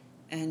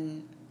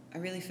 And I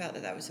really felt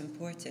that was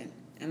important.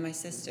 And my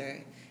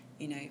sister,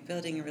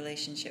 building a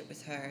relationship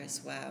with her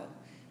as well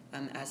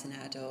as an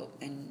adult,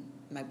 and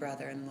my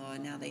brother-in-law,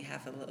 now they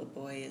have a little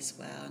boy as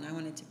well. And I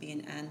wanted to be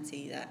an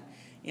auntie that,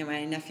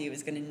 my nephew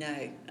was going to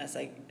know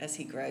as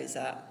he grows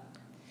up.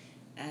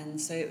 And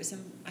so it was,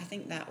 I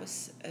think that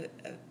was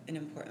an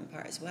important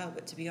part as well.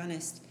 But to be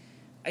honest,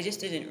 I just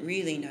didn't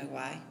really know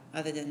why,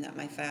 other than that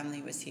my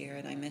family was here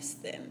and I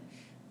missed them.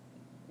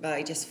 But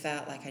I just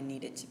felt like I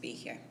needed to be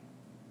here.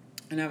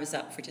 And I was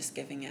up for just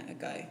giving it a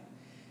go.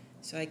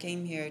 So I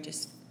came here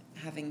just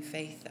having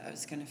faith that I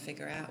was going to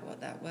figure out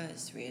what that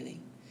was,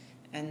 really.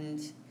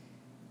 And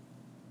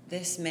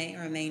this may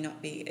or may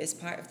not be, is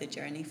part of the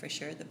journey for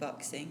sure, the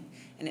boxing,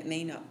 and it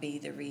may not be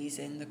the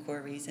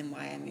core reason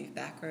why I moved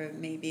back, or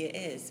maybe it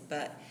is,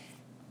 but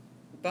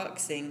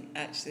boxing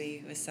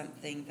actually was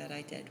something that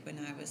I did when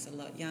I was a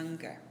lot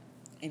younger,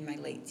 in my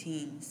late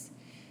teens.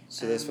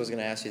 So this was going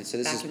to ask you, so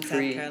this back is in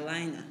South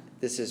Carolina.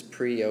 This is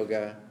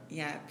pre-yoga.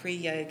 Yeah,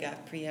 pre-yoga,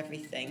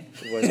 pre-everything.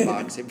 It was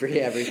boxing,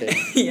 pre-everything.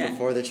 Yeah.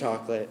 Before the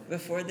chocolate.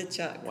 Before the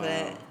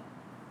chocolate.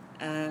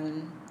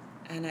 Wow.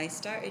 And I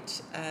started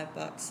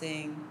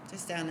boxing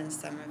just down in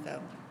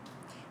Somerville.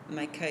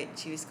 My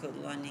coach, he was called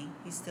Lonnie.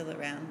 He's still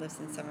around, lives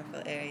in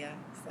Somerville area.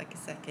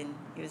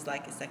 He was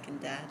like a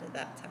second dad at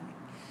that time.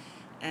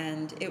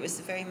 And it was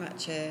very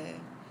much a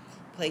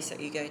place that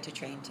you go to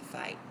train to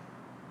fight.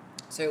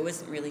 So it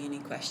wasn't really any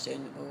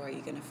question, are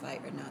you going to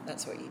fight or not?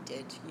 That's what you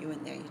did. You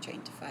went there, you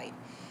trained to fight.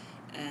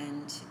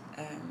 And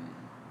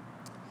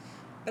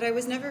but I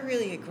was never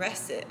really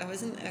aggressive. I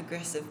wasn't an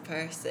aggressive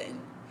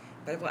person.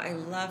 But what I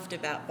loved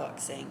about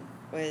boxing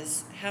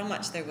was how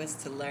much there was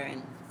to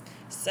learn.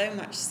 So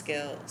much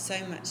skill,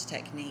 so much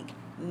technique,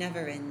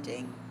 never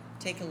ending.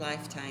 Take a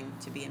lifetime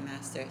to be a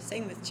master.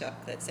 Same with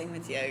chocolate, same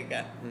with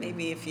yoga.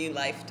 Maybe a few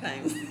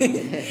lifetimes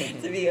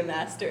to be a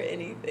master at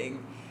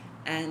anything.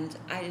 And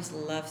I just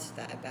loved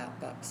that about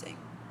boxing.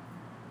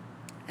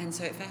 And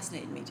so it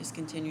fascinated me, just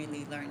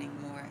continually learning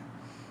more.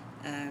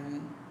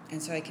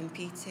 And so I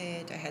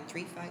competed. I had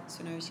 3 fights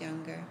when I was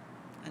younger,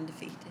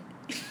 undefeated.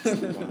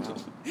 Wow.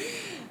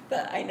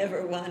 But I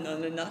never won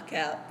on a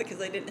knockout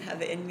because I didn't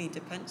have it in me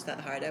to punch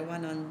that hard. I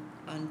won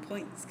on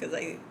points because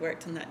I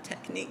worked on that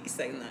technique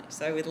so much.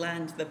 So I would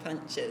land the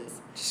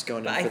punches. Just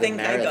going but in for I think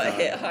the marathon. I got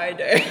hit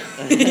harder.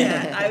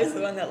 Yeah, I was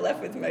the one that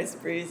left with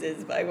most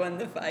bruises, but I won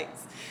the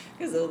fights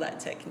because all that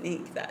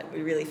technique that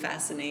really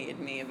fascinated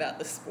me about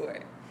the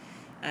sport.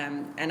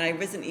 And I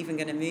wasn't even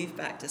going to move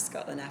back to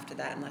Scotland after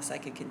that unless I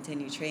could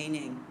continue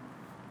training.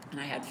 And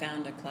I had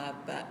found a club,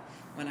 but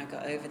when I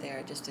got over there,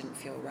 it just didn't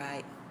feel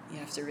right. You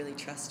have to really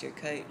trust your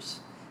coach,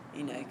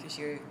 because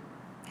you're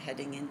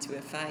heading into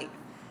a fight,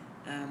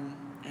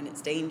 and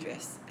it's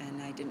dangerous.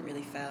 And I didn't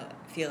really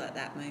feel at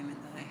that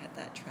moment that I had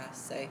that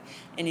trust. So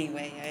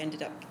anyway, I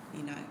ended up,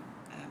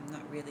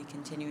 not really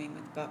continuing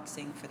with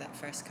boxing for that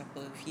first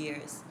couple of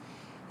years.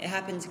 It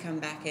happened to come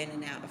back in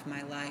and out of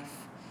my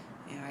life.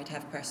 I'd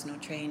have personal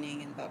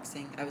training and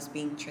boxing. I was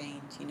being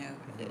trained,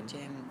 at a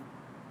gym,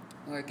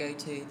 or go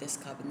to this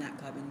club and that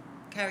club and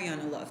carry on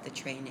a lot of the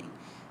training,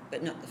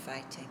 but not the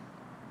fighting.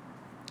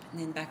 And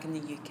then back in the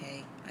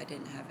UK, I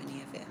didn't have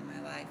any of it in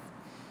my life.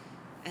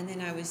 And then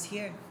I was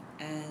here,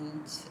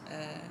 and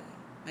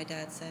my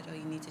dad said,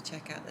 you need to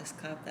check out this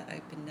club that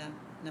opened up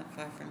not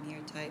far from here,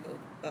 titled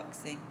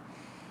Boxing.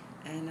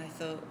 And I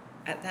thought,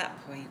 at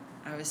that point,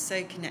 I was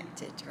so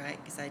connected, right,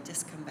 because I'd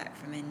just come back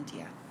from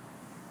India.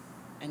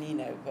 And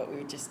what we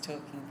were just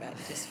talking about,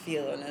 you just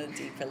feel on a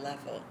deeper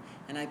level.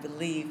 And I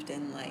believed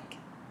in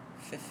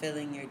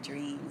fulfilling your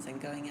dreams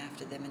and going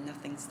after them and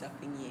nothing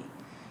stopping you.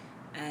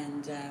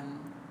 And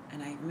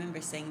I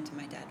remember saying to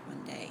my dad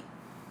one day,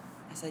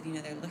 I said,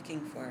 they're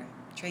looking for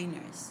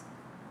trainers.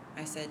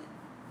 I said,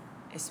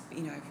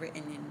 I've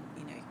written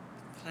in,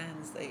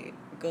 plans,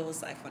 goals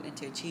that I've wanted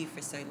to achieve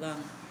for so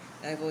long,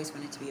 that I've always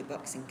wanted to be a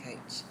boxing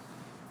coach,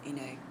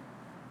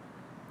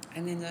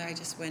 And then I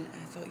just went,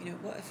 I thought,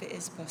 what if it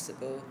is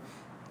possible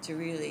to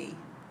really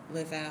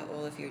live out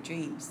all of your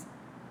dreams?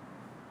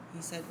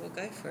 He said, well,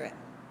 go for it.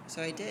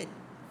 So I did.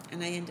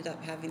 And I ended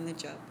up having the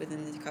job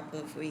within a couple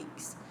of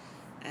weeks.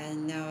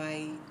 And now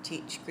I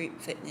teach group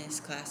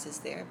fitness classes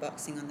there,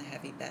 boxing on the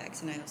heavy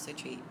bags. And I also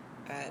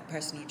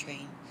personal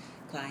train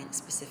clients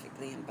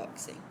specifically in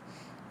boxing.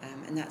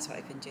 And that's what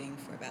I've been doing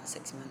for about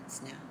 6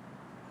 months now.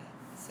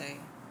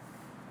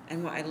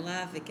 And what I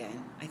love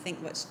again, I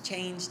think what's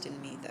changed in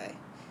me though,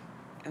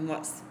 and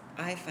what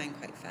I find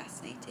quite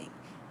fascinating,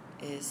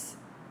 is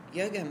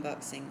yoga and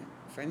boxing,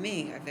 for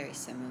me, are very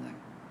similar.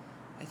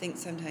 I think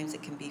sometimes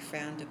it can be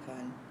frowned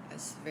upon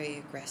as very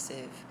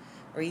aggressive,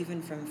 or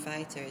even from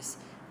fighters,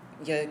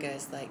 yoga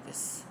is like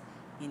this,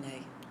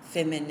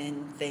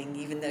 feminine thing,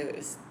 even though it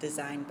was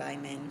designed by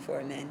men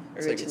for men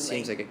originally. It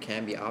seems like it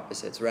can be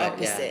opposites, right?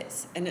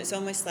 Opposites. Yeah. And it's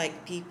almost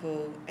like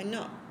people, and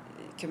not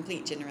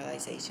complete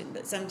generalization,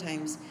 but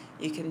sometimes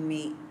you can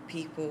meet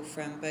people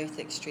from both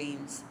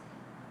extremes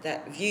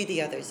that view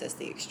the others as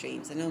the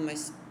extremes and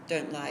almost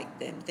don't like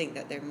them, think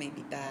that they're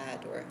maybe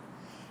bad,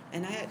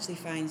 and I actually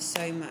find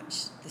so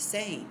much the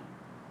same,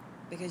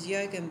 because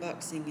yoga and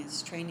boxing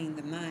is training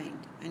the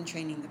mind and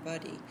training the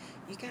body.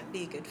 You can't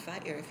be a good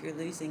fighter if you're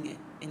losing it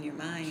in your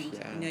mind.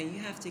 Yeah. You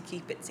have to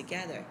keep it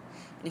together.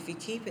 And if you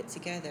keep it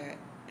together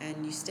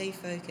and you stay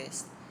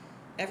focused,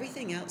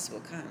 everything else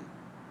will come.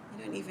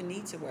 don't even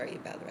need to worry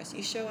about the rest.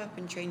 You show up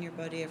and train your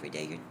body every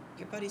day,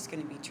 your body's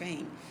going to be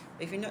trained.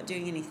 But if you're not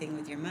doing anything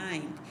with your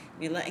mind,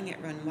 and you're letting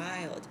it run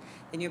wild,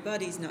 then your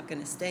body's not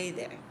going to stay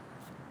there.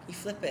 You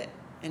flip it,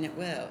 and it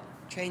will.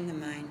 Train the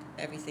mind,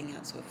 everything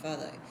else will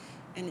follow.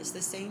 And it's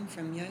the same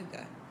from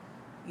yoga.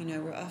 You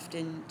know, we're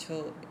often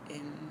taught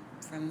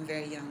from a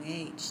very young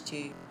age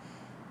to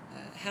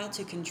how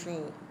to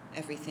control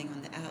everything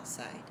on the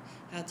outside,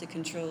 how to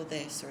control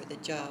this or the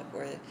job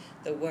or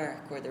the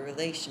work or the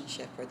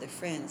relationship or the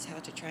friends, how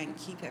to try and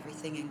keep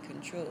everything in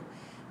control.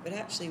 But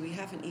actually we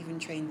haven't even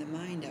trained the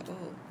mind at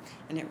all,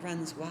 and it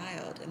runs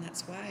wild, and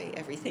that's why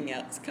everything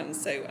else comes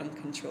so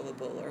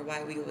uncontrollable, or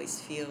why we always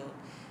feel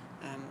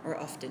or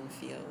often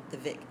feel the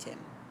victim,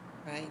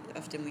 right?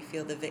 Often we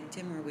feel the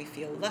victim, or we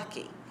feel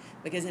lucky,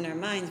 because in our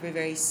minds we're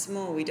very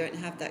small, we don't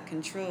have that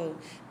control,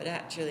 but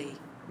actually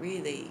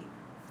really,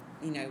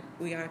 you know,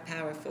 we are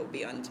powerful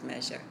beyond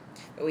measure,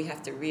 but we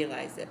have to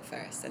realize it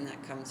first, and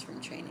that comes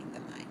from training the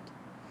mind.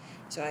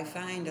 So I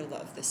find a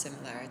lot of the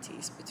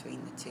similarities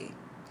between the two.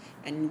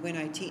 And when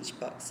I teach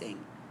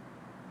boxing,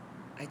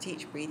 I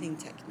teach breathing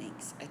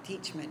techniques, I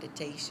teach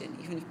meditation,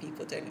 even if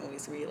people don't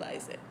always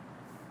realize it.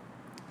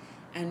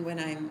 And when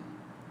I'm,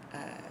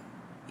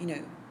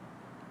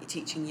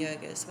 teaching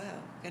yoga as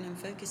well, and I'm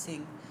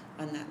focusing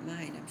on that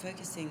mind, I'm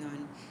focusing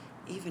on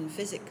even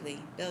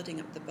physically building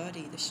up the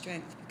body, the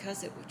strength,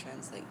 because it will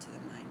translate to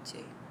the mind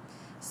too.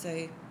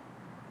 So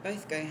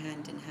both go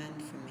hand in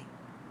hand for me.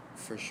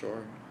 For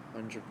sure,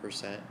 100%.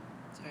 Sorry,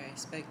 I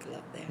spoke a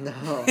lot there.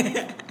 No.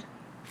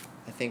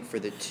 I think for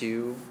the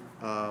two,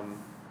 they're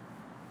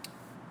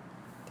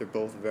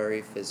both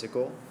very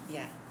physical.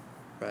 Yeah.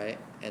 Right?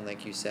 And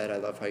like you said, I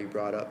love how you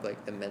brought up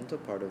like the mental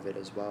part of it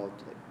as well,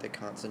 like the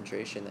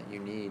concentration that you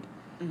need.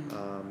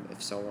 Mm-hmm.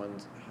 If someone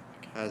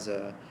has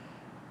a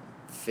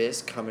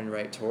fist coming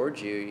right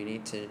towards you, you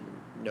need to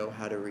know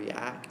how to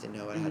react and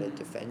know how to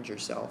defend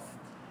yourself.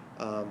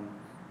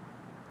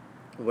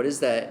 What is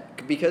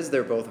that? Because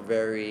they're both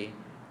very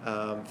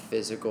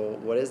physical,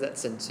 what is that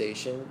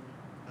sensation?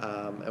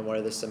 And what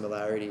are the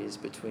similarities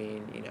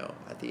between, you know,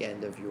 at the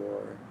end of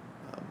your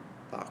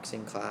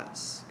boxing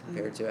class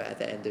compared to at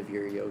the end of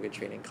your yoga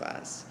training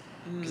class?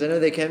 Because I know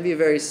they can be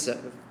very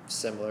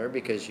similar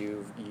because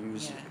you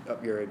use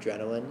up your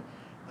adrenaline,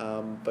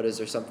 but is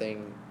there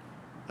something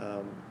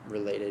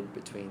related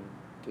between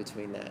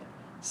that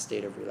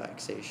state of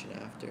relaxation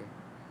after?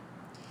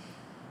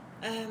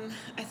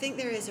 I think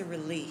there is a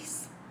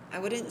release. I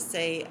wouldn't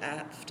say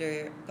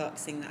after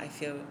boxing that I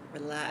feel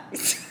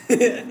relaxed,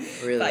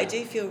 Really? but I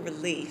do feel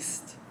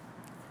released.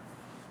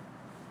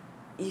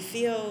 You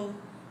feel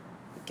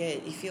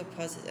good. You feel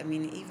positive. I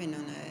mean, even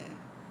on a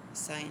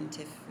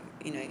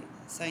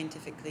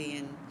scientifically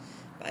and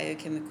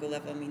biochemical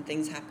level, I mean,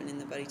 things happen in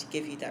the body to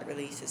give you that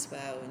release as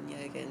well, in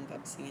yoga and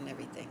boxing and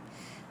everything.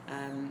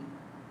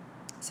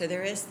 So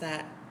there is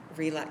that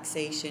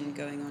relaxation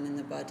going on in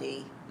the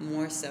body,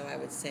 more so, I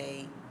would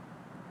say,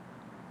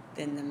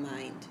 than the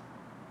mind.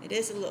 It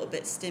is a little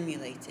bit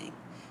stimulating.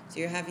 So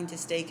you're having to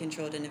stay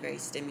controlled in a very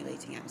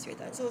stimulating atmosphere.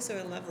 That's also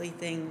a lovely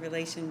thing,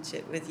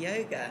 relationship with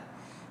yoga.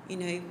 You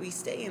know, we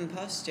stay in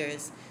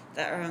postures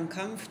that are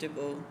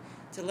uncomfortable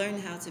to learn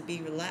how to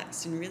be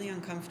relaxed in really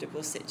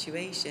uncomfortable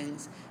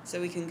situations,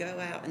 so we can go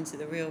out into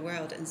the real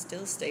world and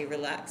still stay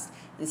relaxed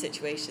in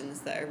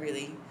situations that are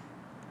really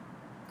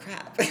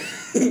crap.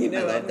 You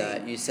know, I love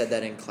that. You said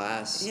that in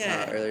class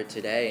Yeah. Earlier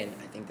today, and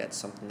I think that's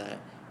something that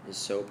is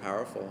so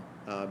powerful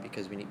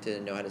because we need to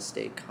know how to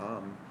stay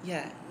calm.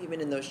 Yeah. Even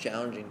in those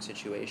challenging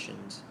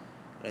situations.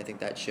 And I think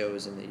that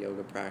shows in the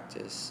yoga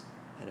practice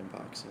and in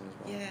boxing as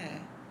well. Yeah.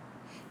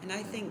 And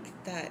I think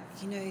that,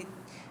 you know,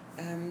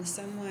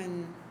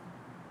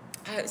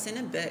 it's in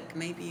a book,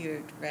 maybe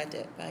you'd read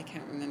it, but I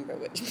can't remember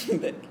which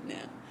book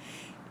now.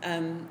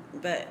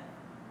 But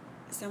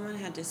someone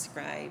had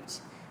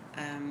described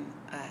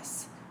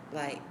us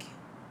like,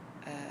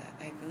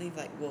 I believe,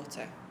 like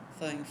water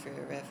flowing through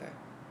a river.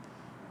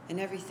 And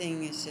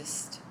everything is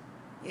just,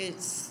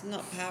 it's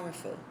not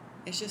powerful.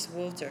 It's just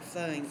water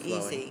flowing.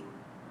 Easy.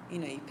 You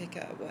know, you pick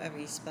it up, whatever,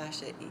 you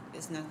splash it,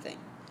 it's nothing.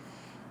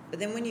 But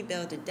then when you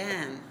build a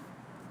dam,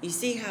 you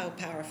see how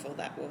powerful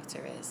that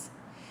water is.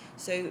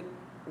 So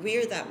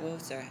we're that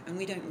water, and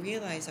we don't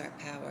realize our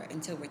power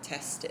until we're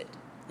tested,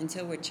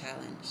 until we're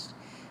challenged.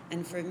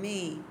 And for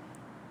me,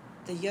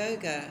 the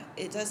yoga,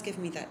 it does give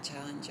me that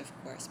challenge, of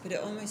course, but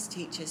it almost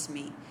teaches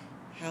me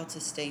how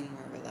to stay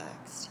more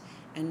relaxed.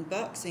 And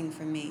boxing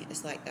for me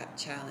is like that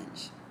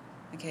challenge.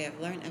 Okay, I've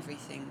learned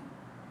everything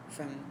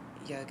from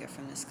yoga,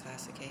 from this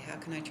class. Okay, how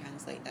can I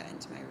translate that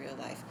into my real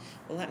life?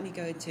 Well, let me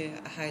go into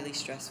a highly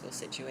stressful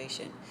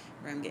situation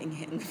where I'm getting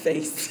hit in the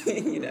face,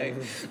 you know,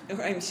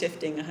 or I'm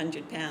shifting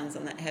 100 pounds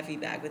on that heavy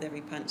bag with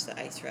every punch that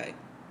I throw.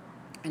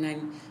 And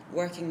I'm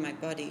working my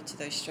body to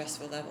those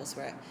stressful levels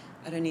where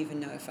I don't even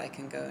know if I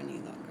can go any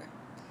longer.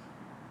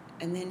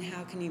 And then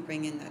how can you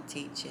bring in that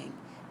teaching?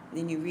 And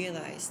then you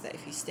realize that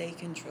if you stay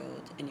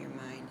controlled in your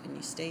mind and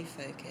you stay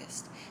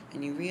focused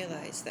and you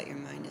realize that your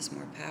mind is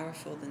more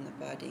powerful than the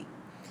body,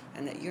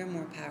 and that you're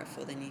more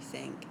powerful than you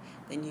think,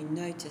 then you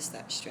notice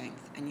that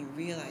strength and you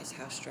realize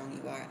how strong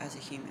you are as a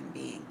human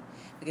being.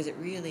 Because it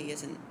really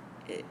isn't,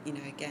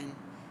 again,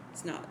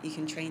 it's not, you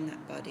can train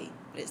that body,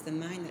 but it's the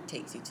mind that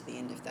takes you to the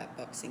end of that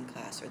boxing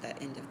class or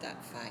that end of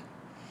that fight.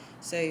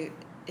 So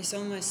it's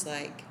almost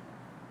like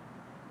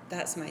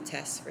that's my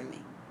test for me.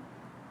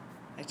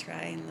 I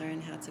try and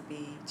learn how to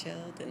be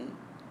chilled and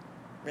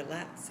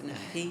relaxed and at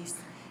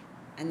peace,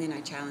 and then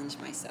I challenge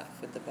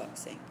myself with the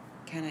boxing.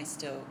 Can I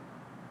still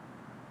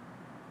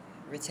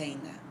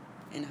retain that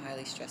in a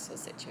highly stressful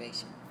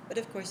situation? But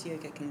of course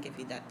yoga can give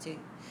you that too.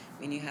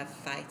 When you have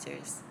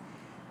fighters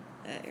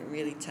that are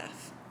really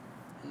tough,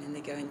 and then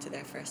they go into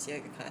their first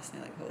yoga class and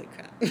they're like, holy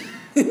crap.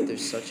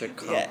 There's such a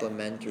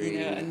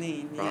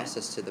complementary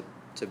process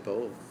to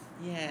both.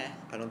 Yeah.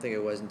 I don't think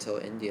it was until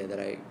India that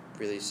I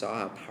really saw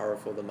how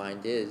powerful the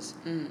mind is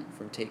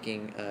from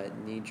taking a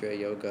Nidra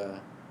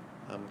yoga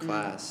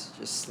class,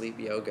 just sleep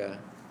yoga,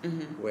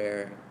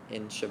 where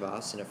in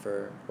Shavasana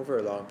for over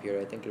a long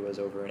period, I think it was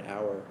over an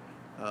hour,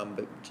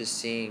 but just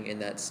seeing in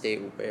that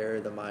state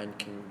where the mind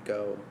can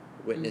go,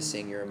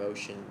 witnessing your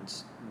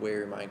emotions, where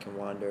your mind can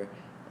wander.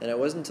 And it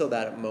wasn't until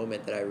that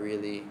moment that I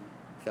really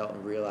felt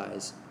and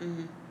realized,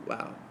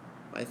 wow,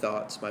 my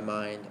thoughts, my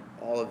mind,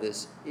 all of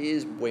this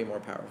is way more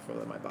powerful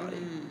than my body.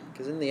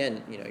 Because in the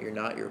end, you're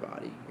not your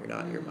body, you're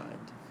not your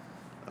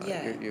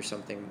mind. You're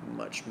something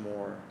much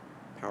more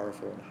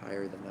powerful and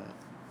higher than that.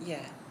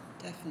 Yeah,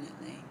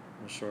 definitely.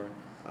 I'm sure.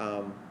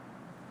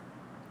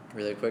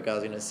 Really quick, I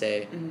was going to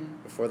say,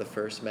 before the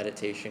first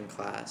meditation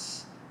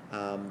class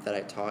that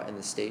I taught in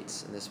the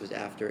States, and this was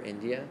after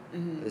India,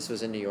 this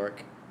was in New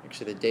York.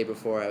 Actually, the day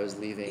before I was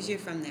leaving. Because you're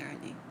from there,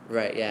 aren't you?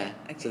 Right, yeah.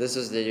 Okay. So this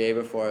was the day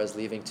before I was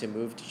leaving to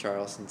move to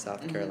Charleston,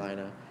 South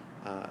Carolina.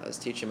 I was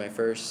teaching my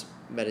first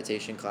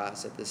meditation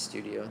class at this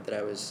studio that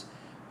I was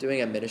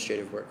doing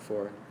administrative work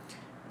for.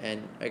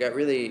 And I got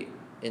really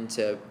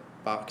into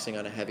boxing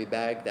on a heavy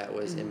bag that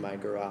was in my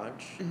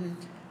garage.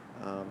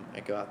 I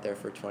go out there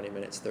for 20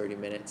 minutes, 30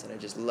 minutes, and I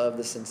just love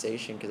the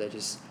sensation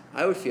because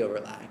I would feel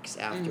relaxed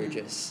after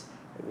just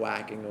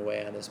whacking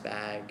away on this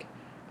bag.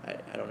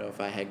 I don't know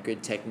if I had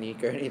good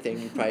technique or anything.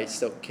 You'd probably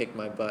still kick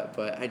my butt,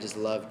 but I just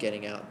loved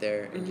getting out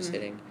there and just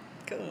hitting.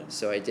 Cool.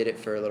 So I did it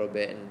for a little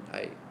bit, and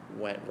I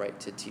went right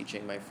to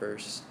teaching my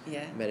first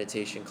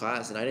meditation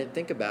class, and I didn't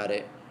think about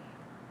it.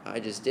 I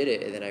just did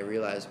it, and then I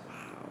realized,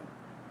 wow,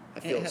 I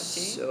feel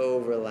so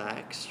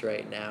relaxed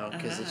right now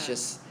because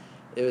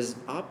it was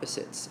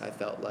opposites, I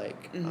felt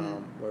like,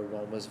 where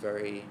one was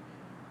very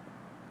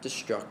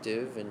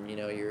destructive, and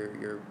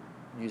you're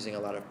using a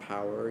lot of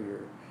power,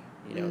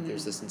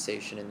 there's the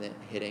sensation in the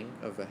hitting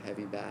of a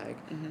heavy bag,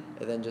 and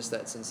then just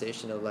that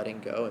sensation of letting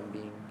go and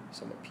being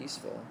somewhat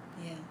peaceful.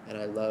 Yeah. And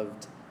I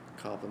loved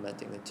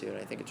complementing the two, and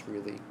I think it's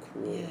really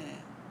cool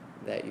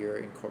that you're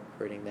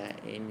incorporating that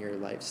in your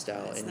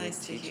lifestyle. It's in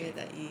nice your to teaching. hear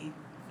that you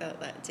felt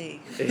that too.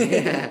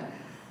 Yeah,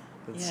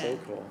 it's so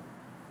cool.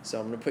 So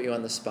I'm going to put you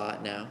on the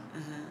spot now.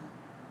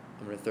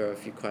 I'm going to throw a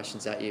few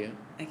questions at you.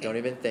 Okay. Don't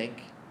even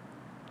think.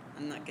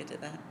 I'm not good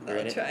at that, but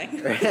I'll try.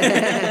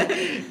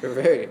 You're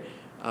very good.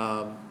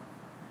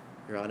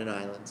 You're on an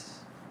island,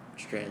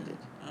 stranded.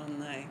 Oh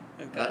no.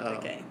 Oh God,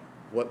 okay.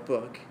 What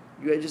book?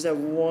 You just have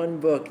one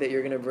book that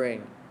you're going to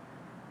bring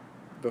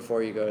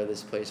before you go to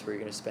this place where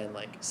you're going to spend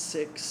like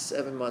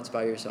 6-7 months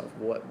by yourself.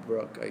 What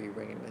book are you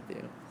bringing with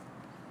you?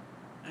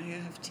 I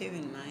have two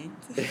in mind.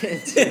 The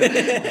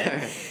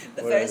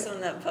first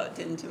one that popped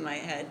into my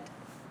head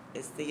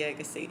is the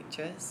Yoga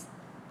Sutras.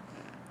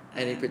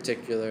 Any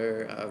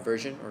particular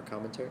version or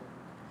commentary?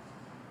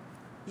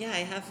 Yeah,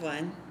 I have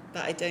one,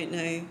 but I don't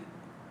know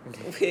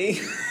who.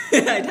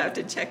 I'd have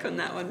to check on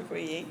that one for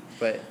you.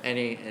 But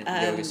any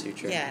Yoga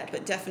Sutra? Yeah,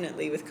 but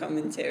definitely with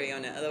commentary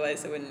on it.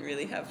 Otherwise, I wouldn't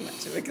really have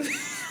much of a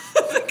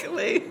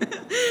clue,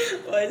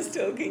 what I was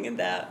talking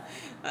about.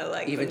 I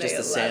like even just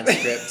the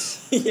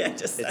Sanskrit. Yeah,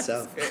 just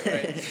itself.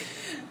 Sanskrit,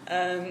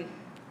 right?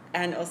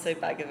 And also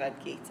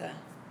Bhagavad Gita.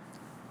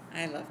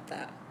 I love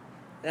that.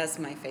 That's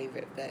my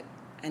favorite book,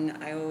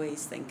 and I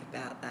always think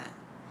about that.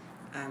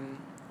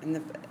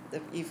 And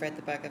you've read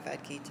the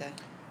Bhagavad Gita?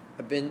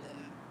 I've been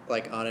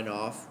on and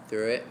off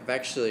through it. I've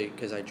actually,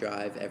 because I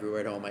drive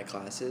everywhere to all my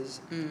classes,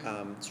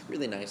 it's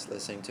really nice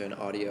listening to an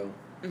audio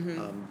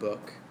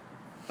book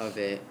of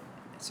it.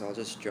 So I'll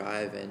just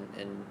drive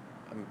and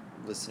I'm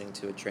listening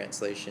to a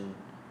translation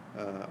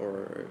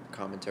or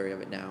commentary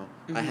of it now.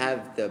 I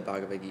have the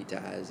Bhagavad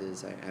Gita as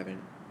is. I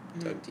haven't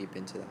dug deep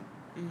into that.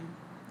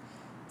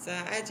 So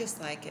I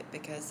just like it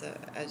because,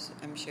 as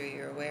I'm sure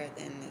you're aware,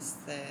 then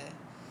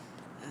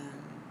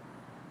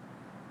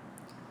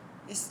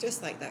it's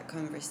just like that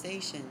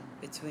conversation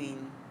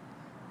between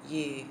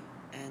you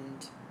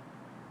and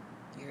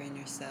your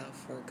inner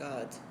self or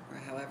God, or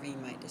however you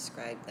might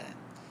describe that.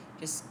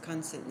 Just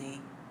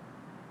constantly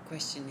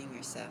questioning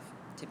yourself,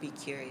 to be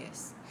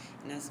curious.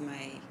 And as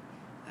my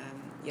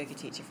yoga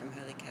teacher from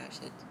Holy Cow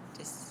said,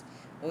 just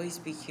always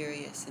be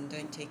curious and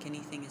don't take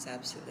anything as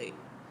absolute.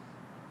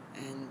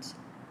 And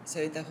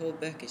so the whole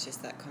book is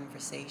just that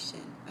conversation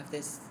of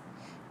this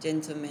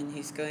gentleman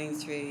who's going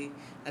through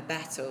a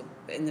battle,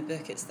 but in the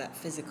book it's that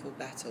physical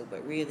battle,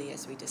 but really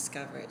as we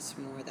discover it's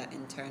more that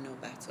internal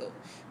battle,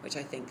 which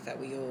I think that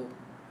we all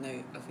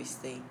know,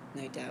 obviously,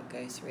 no doubt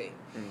go through.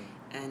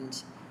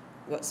 And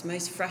what's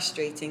most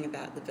frustrating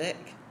about the book,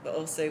 but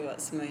also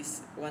what's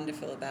most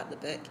wonderful about the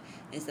book,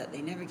 is that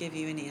they never give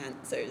you any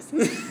answers.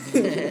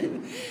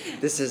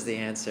 This is the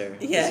answer.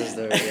 Yeah. This is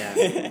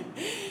the,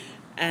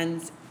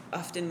 And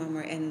often when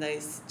we're in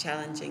those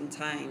challenging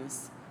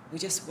times, we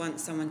just want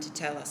someone to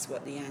tell us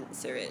what the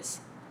answer is.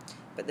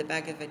 But the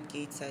Bhagavad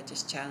Gita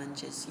just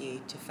challenges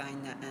you to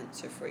find that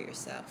answer for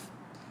yourself.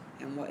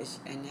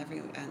 And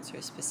every answer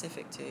is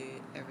specific to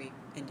every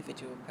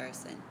individual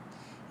person.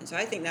 And so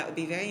I think that would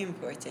be very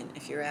important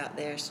if you're out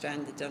there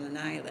stranded on an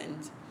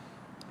island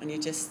and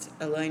you're just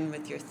alone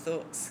with your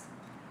thoughts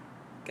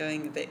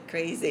going a bit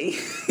crazy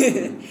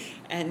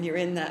and you're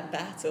in that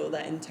battle,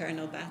 that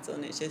internal battle,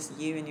 and it's just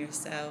you and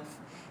yourself.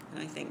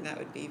 And I think that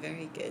would be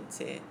very good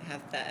to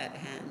have that at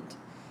hand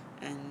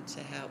and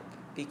to help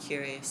be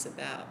curious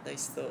about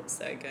those thoughts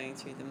that are going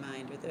through the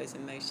mind or those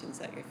emotions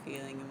that you're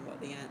feeling and what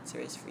the answer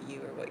is for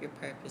you or what your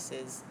purpose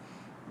is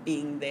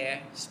being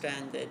there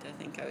stranded. I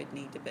think I would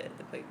need a bit of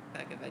the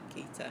Bhagavad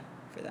Gita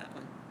for that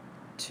one.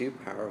 Two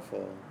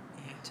powerful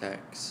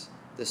texts.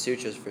 The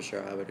sutras for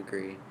sure, I would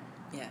agree.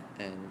 Yeah.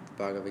 And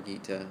Bhagavad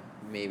Gita,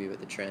 maybe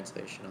with the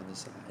translation on the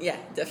side. Yeah,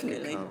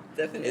 definitely.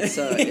 Definitely.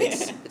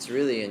 It's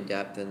really in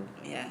depth and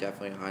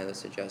definitely highly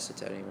suggested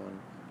to anyone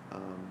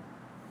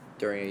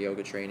during a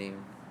yoga training,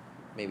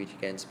 maybe to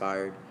get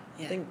inspired.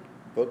 Yeah. I think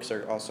books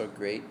are also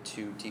great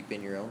to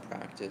deepen your own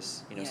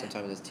practice.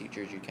 Sometimes as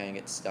teachers you can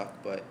get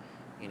stuck, but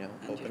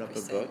open up a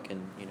 100%. book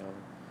and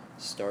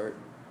start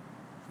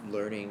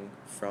learning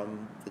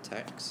from the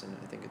text, and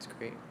I think it's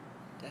great.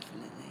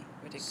 Definitely,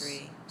 would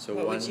agree. So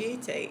what would you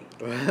take?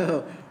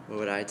 What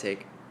would I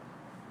take?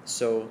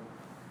 So,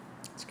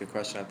 it's a good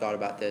question. I've thought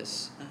about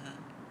this.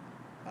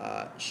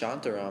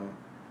 Shantaram,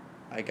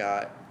 I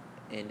got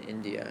in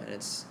India,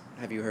 and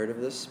have you heard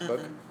of this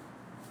book?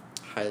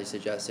 Highly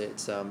suggest it.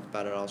 It's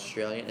about an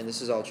Australian, and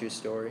this is all true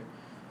story.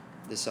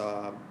 This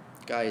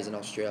guy is in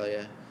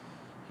Australia.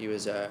 He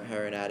was a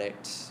heroin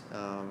addict,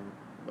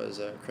 was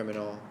a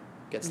criminal,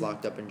 gets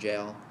locked up in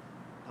jail,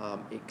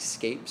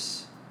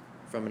 escapes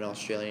from an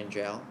Australian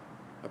jail,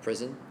 a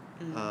prison,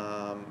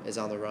 is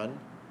on the run,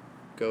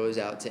 goes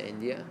out to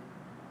India,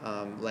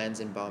 lands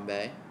in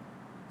Bombay,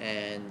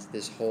 and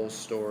this whole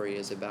story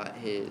is about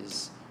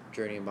his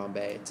journey in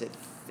Bombay. It's a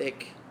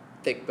thick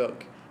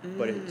book,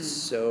 but it's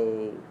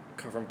so,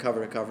 from cover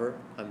to cover,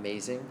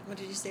 amazing. What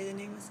did you say the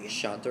name was again?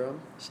 Shantaram.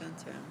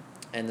 Shantaram.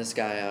 And this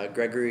guy,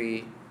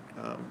 Gregory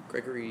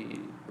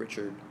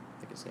Richard, I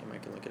think his name, I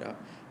can look it up,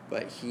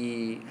 but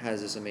he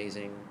has this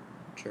amazing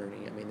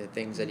journey. I mean, the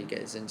things that he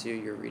gets into,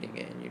 you're reading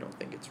it and you don't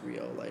think it's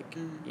real. Like,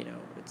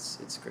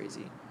 it's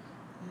crazy.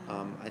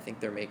 I think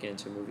they're making it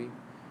into a movie.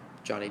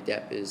 Johnny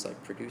Depp is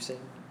like producing.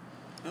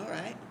 All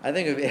right. I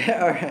think it would be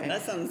all right.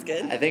 That sounds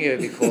good. I think it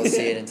would be cool to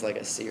see it into like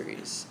a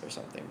series or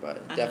something,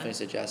 but definitely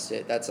suggest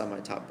it. That's on my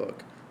top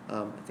book.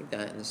 I think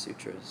that and the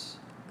sutras.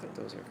 I think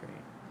those are great.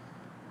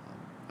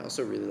 I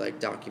also really like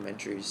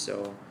documentaries.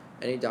 So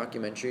any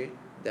documentary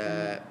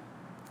that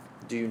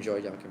do you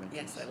enjoy documentaries?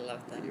 Yes, I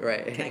love them.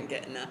 Right. Can't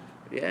get enough.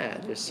 Yeah,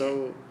 they're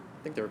so.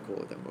 I think they're cool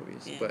with them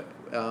movies. Yeah. But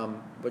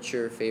what's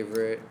your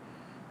favorite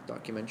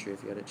documentary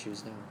if you had to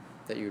choose now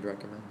that you would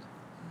recommend?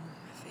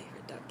 My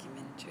favorite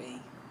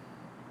documentary.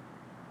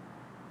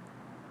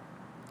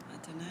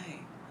 I don't know.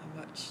 I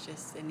watch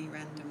just any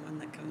random one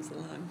that comes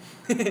along.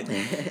 I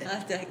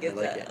have to give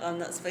that. I'm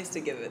not supposed to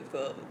give it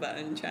thought, but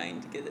I'm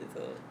trying to give it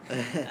thought.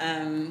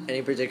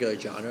 Any particular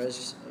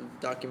genres of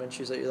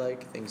documentaries that you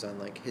like? Things on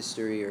like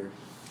history or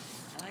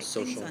I like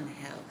social? Things on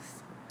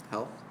health.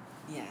 Health?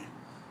 Yeah.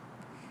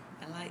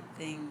 I like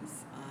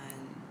things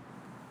on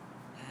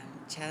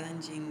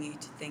challenging you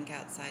to think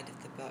outside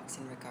of the box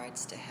in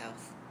regards to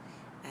health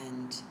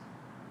and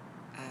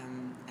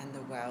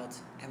the world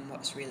and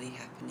what's really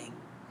happening.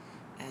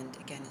 And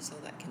again, it's all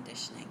that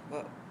conditioning.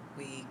 What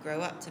we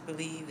grow up to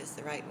believe is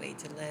the right way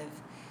to live,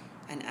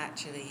 and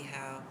actually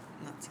how,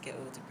 not to get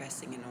all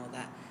depressing and all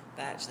that,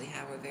 but actually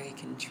how we're very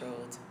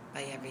controlled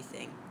by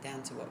everything,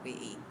 down to what we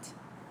eat.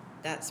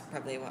 That's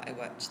probably what I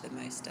watch the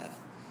most of.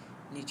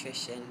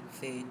 Nutrition,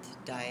 food,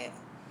 diet,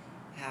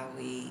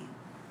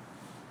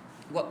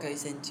 what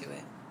goes into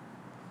it,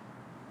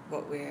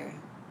 what we're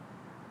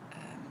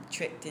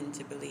tricked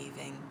into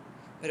believing,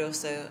 but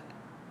also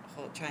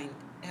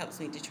helps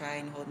me to try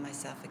and hold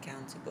myself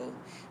accountable,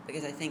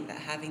 because I think that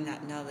having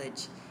that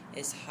knowledge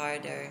is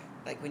harder.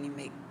 Like when you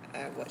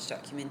watch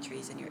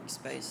documentaries and you're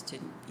exposed to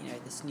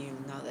this new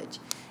knowledge,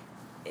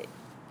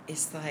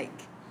 it's like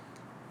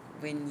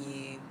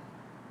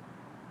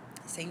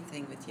same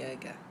thing with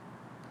yoga.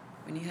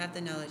 When you have the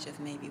knowledge of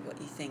maybe what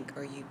you think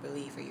or you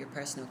believe or your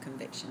personal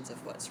convictions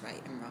of what's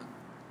right and wrong,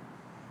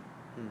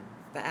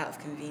 but out of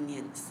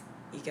convenience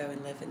you go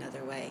and live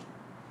another way.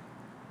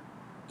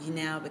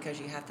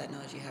 Because you have that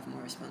knowledge, you have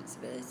more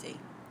responsibility.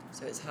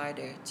 So it's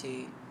harder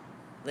to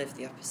live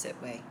the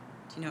opposite way,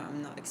 Do you know,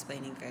 I'm not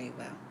explaining very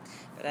well.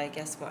 But I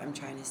guess what I'm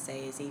trying to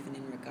say is even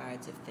in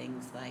regards of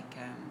things like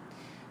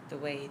the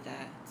way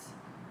that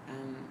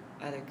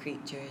other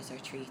creatures are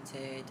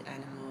treated,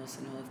 animals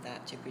and all of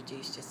that, to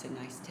produce just a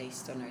nice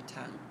taste on our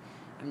tongue.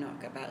 I'm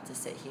not about to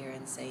sit here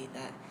and say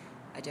that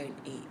I don't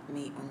eat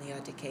meat on the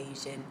odd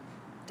occasion,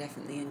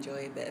 definitely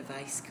enjoy a bit of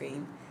ice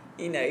cream,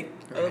 you know,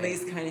 all Right.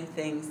 these kind of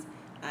things.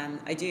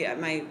 I do,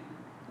 my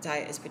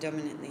diet is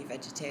predominantly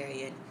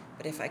vegetarian,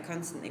 but if I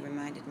constantly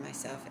reminded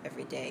myself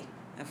every day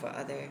of what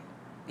other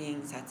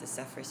beings had to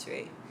suffer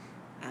through,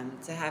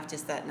 to have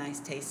just that nice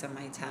taste on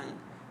my tongue,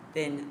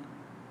 then,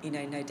 you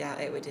know, no doubt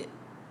it would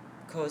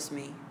cause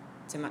me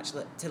to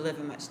live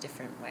a much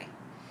different way.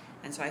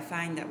 And so I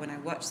find that when I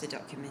watch the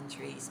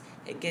documentaries,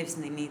 it gives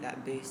me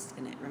that boost,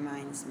 and it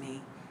reminds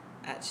me,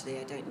 actually,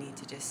 I don't need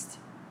to just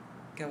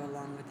go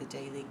along with the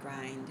daily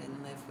grind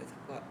and live with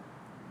what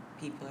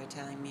people are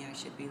telling me I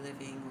should be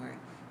living or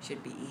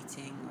should be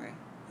eating, or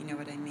you know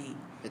what I mean?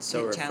 It's so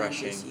and it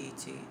refreshing. challenges you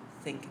to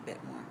think a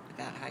bit more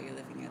about how you're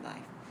living your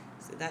life.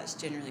 So that's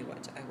generally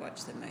what I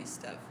watch the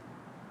most of,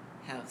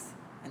 health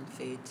and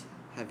food.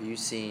 Have you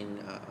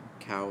seen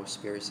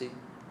Cowspiracy?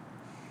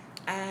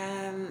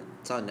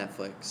 It's on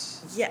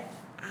Netflix. Yeah,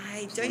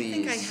 I don't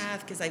think I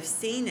have, because I've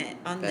seen it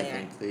on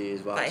Bethany, there.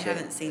 please watch But I it.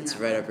 haven't seen it's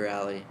that right one. up your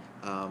alley.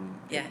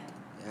 Yeah.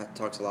 It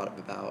talks a lot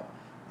about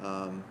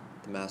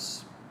the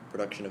mass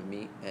production of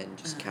meat and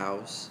just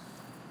cows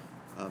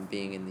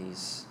being in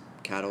these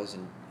cattle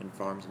and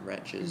farms and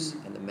ranches,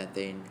 and the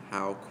methane,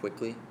 how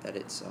quickly that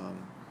it's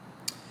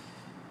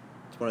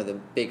one of the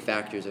big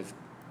factors of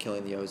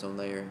killing the ozone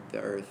layer, the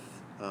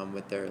earth,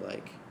 with their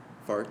like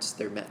farts,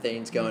 their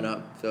methane's going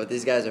up. So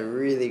these guys are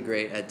really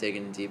great at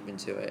digging deep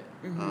into it,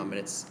 and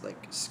it's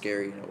like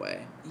scary in a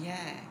way.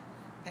 Yeah,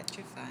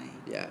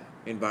 petrifying. Yeah,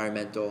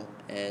 environmental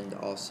and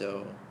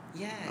also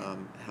Yeah.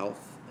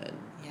 health. And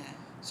Yeah.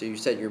 so you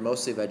said you're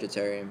mostly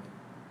vegetarian,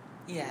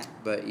 Yeah.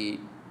 but eat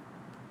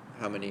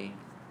how many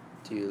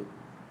do you?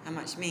 How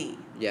much meat?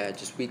 Yeah,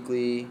 just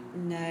weekly.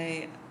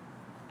 No,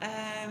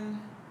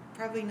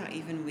 probably not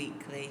even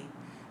weekly.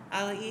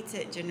 I'll eat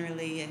it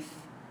generally if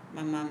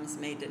my mum's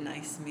made a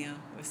nice meal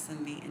with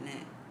some meat in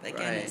it. But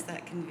again, Right. it's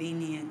that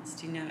convenience.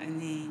 Do you know what I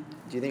mean?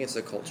 Do you think it's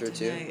the culture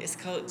too? No, it's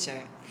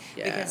culture.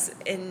 Yeah. Because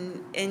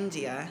in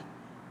India,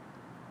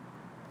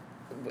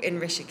 in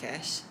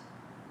Rishikesh,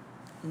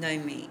 no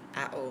meat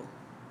at all.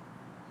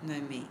 No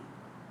meat.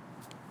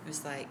 It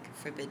was like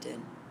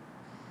forbidden.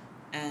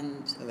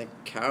 And the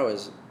cow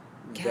is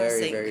cow's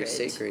very, very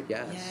sacred,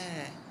 yes.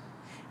 Yeah.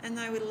 And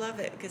I would love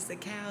it because the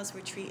cows were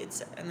treated,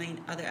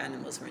 other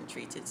animals weren't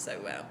treated so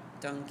well.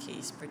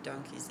 Donkeys,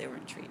 they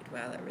weren't treated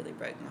well. That really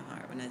broke my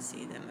heart when I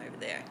see them over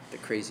there. The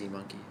crazy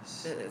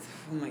monkeys.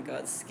 Oh my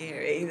God,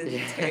 scary.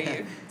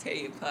 They tear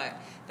you apart.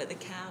 But the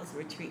cows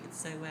were treated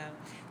so well.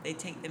 They'd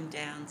take them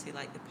down to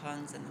like the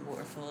ponds and the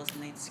waterfalls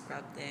and they'd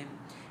scrub them.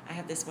 I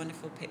have this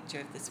wonderful picture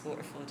of this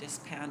waterfall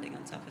just pounding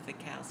on top of a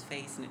cow's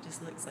face, and it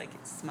just looks like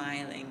it's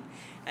smiling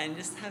and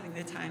just having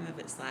the time of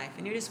its life.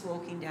 And you're just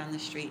walking down the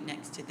street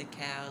next to the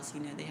cows,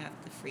 they have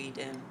the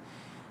freedom.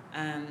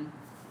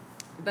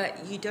 But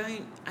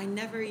I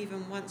never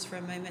even once for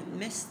a moment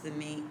missed the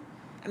meat.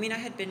 I mean, I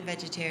had been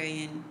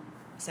vegetarian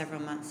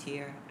several months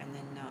here and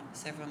then not,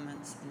 several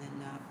months and then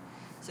not.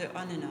 So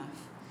on and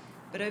off.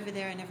 But over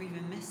there I never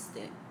even missed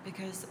it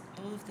because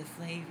all of the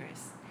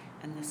flavors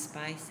and the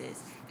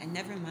spices, and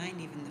never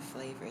mind even the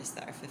flavors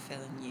that are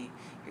fulfilling you.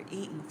 You're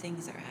eating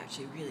things that are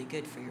actually really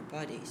good for your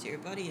body. So your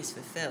body is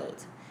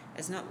fulfilled.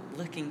 It's not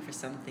looking for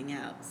something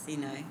else,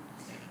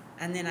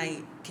 And then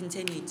I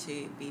continued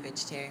to be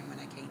vegetarian when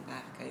I came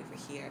back over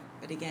here.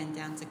 But again,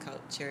 down to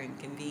culture and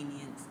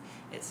convenience,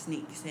 it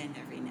sneaks in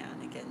every now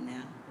and again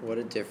now. What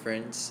a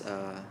difference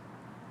a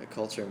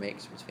culture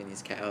makes between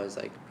these cows,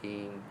 like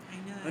being I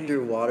know.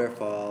 under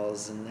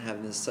waterfalls and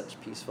having this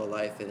such peaceful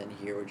life, and then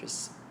here we're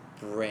just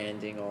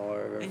branding all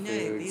our I know,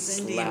 food, these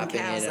Indian slapping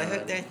cows, it I on.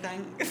 hope they're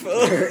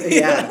thankful.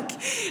 Yeah.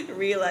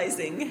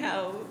 Realizing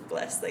how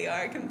blessed they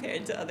are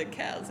compared to other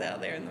cows out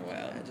there in the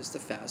world. Yeah, just the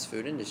fast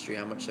food industry,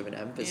 how much of an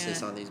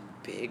emphasis Yeah. on these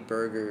big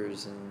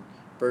burgers and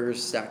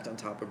burgers stacked on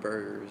top of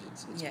burgers.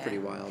 It's Yeah. pretty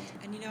wild.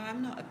 And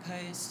I'm not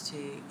opposed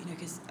to,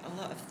 because a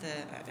lot of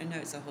I know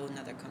it's a whole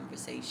nother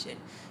conversation,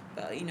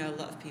 but a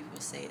lot of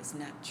people say it's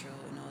natural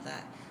and all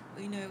that.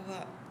 Well, you know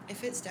what?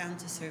 If it's down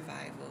to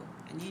survival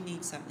and you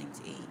need something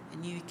to eat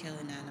and you kill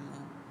an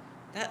animal,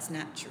 that's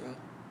natural.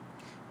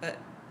 But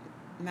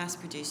mass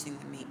producing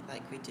the meat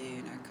like we do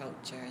in our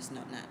culture is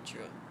not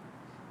natural.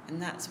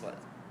 And that's what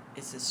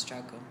is a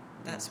struggle.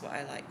 That's what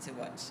I like to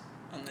watch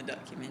on the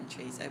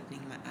documentaries,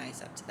 opening my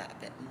eyes up to that a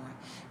bit more.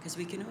 Because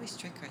we can always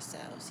trick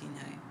ourselves,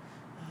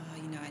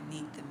 I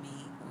need the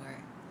meat, or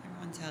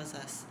everyone tells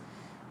us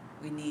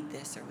we need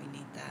this or we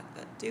need that.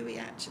 But do we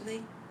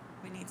actually?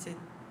 We need to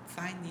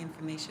find the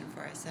information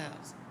for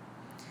ourselves.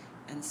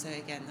 And so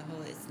again, the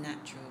whole is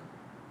natural.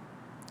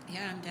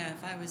 Yeah, I'm down.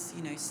 If I was,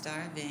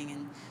 starving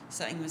and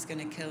something was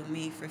going to kill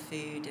me for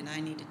food and I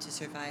needed to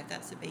survive,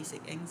 that's a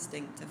basic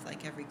instinct of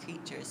like every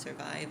creature,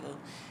 survival.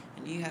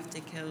 And you have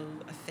to kill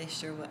a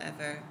fish or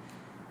whatever.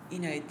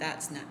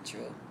 that's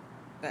natural.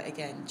 But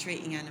again,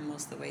 treating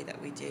animals the way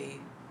that we do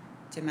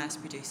to mass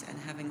produce and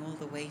having all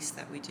the waste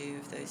that we do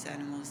of those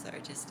animals that are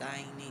just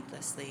dying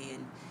needlessly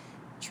and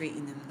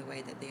treating them the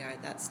way that they are,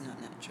 that's not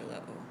natural at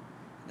all.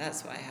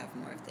 That's what I have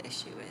more of the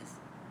issue with.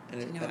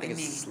 And I think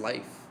it's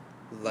life.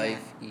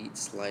 Life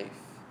eats life.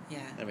 Yeah.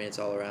 I mean, it's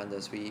all around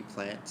us. We eat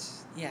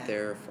plants. Yeah.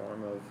 They're a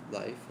form of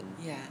life, and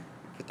yeah.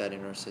 we put that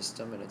in our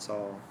system, and it's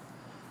all.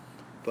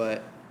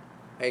 But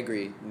I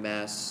agree.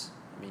 Mass.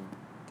 I mean,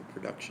 the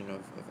production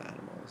of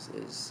animals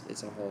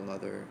it's a whole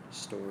nother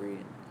story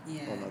and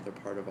a whole nother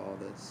part of all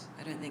this.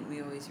 I don't think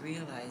we always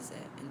realize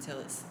it until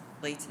it's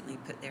blatantly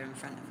put there in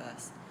front of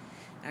us.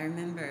 I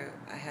remember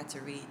I had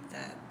to read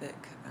that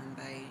book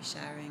by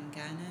Sharon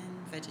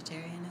Gannon,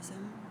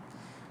 Vegetarianism,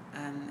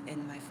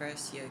 in my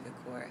first yoga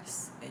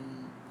course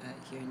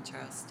here in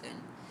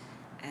Charleston.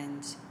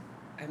 And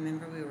I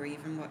remember we were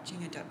even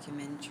watching a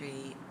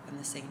documentary on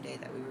the same day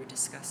that we were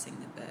discussing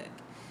the book.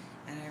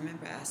 And I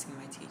remember asking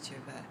my teacher,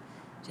 but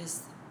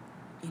just,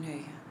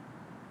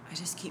 I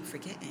just keep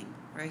forgetting.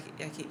 Or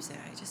I keep saying,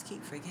 I just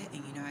keep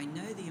forgetting. I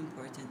know the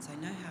importance. I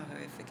know how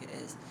horrific it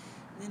is.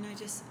 And then I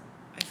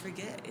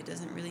forget. It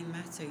doesn't really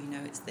matter.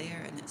 It's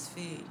there and it's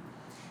food.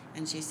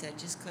 And she said,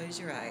 just close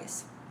your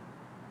eyes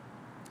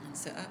and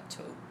sit up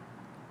tall.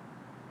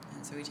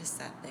 And so we just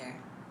sat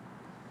there.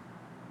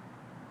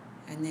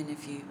 And then a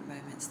few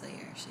moments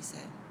later, she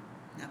said,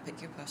 now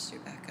pick your posture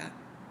back up.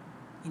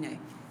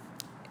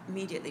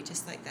 Immediately,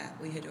 just like that,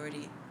 we had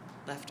already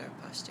left our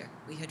posture.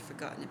 We had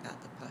forgotten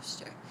about the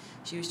posture.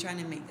 She was trying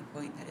to make the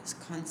point that it's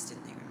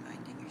constantly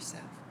reminding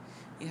yourself.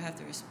 You have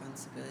the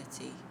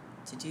responsibility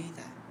to do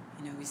that.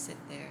 We sit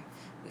there,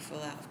 we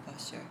fall out of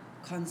posture,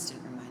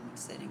 constant reminding,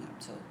 sitting up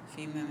tall. A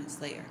few moments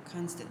later,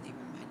 constantly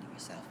reminding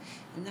yourself.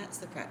 And that's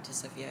the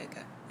practice of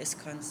yoga. It's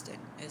constant.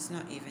 It's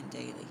not even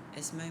daily.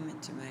 It's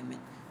moment to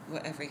moment,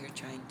 whatever you're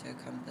trying to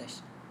accomplish.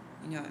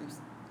 You know what I'm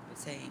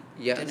saying?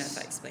 Yes. I don't know if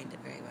I explained it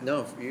very well.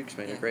 No, you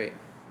explained it great.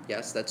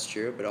 Yes, that's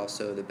true, but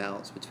also the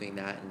balance between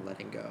that and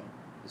letting go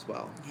as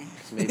well. Yeah.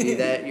 'Cause maybe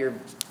that your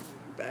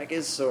back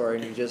is sore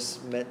and you're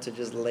just meant to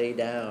just lay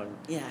down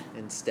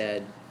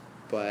instead.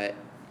 But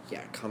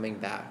coming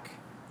back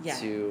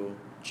to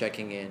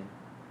checking in,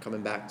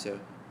 coming back to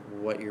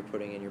what you're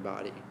putting in your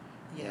body.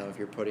 Yeah. If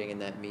you're putting in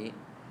that meat,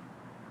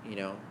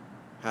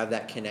 have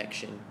that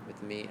connection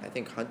with meat. I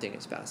think hunting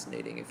is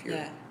fascinating if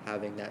you're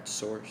having that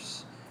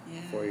source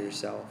for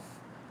yourself.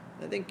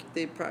 I think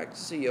the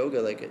practice of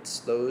yoga, it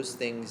slows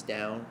things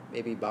down,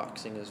 maybe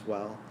boxing as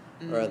well,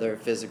 or other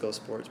physical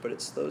sports, but it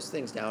slows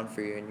things down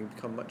for you and you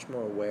become much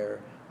more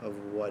aware of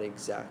what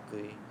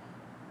exactly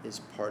is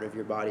part of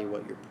your body,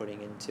 what you're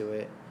putting into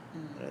it.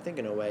 And I think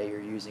in a way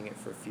you're using it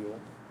for fuel.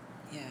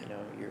 Yeah.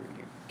 You're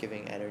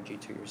giving energy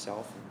to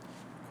yourself, and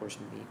of course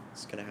meat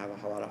is going to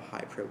have a lot of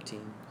high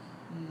protein.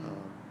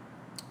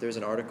 There's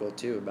an article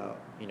too about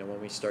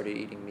when we started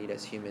eating meat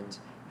as humans,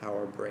 how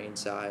our brain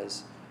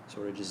size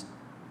sort of just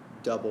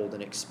doubled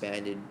and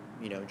expanded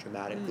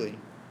dramatically.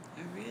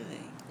 Oh,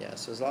 really? Yeah,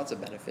 so there's lots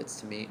of benefits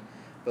to meat,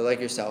 but like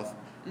yourself,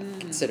 I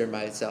consider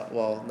myself,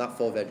 well, not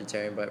full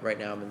vegetarian, but right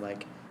now I'm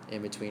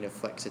in between a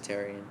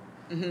flexitarian.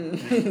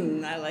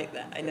 I like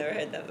that. I never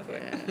heard that before.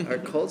 Yeah. Our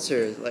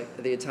culture,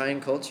 the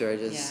Italian culture,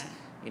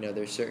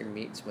 there's certain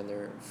meats when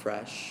they're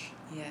fresh.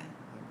 Yeah.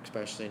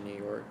 Especially in New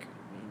York,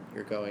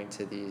 you're going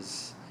to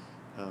these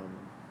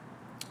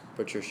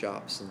butcher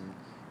shops, and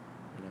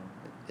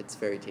it's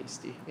very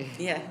tasty.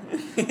 Yeah.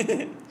 Put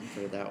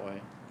it that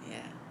way.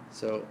 Yeah.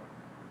 So,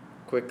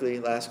 quickly,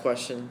 last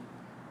question.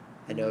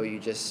 I know you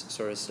just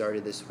sort of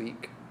started this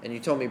week, and you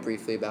told me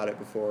briefly about it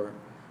before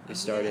we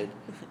started.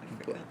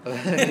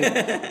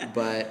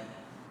 But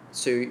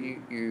so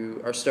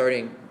you are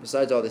starting,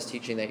 besides all this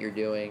teaching that you're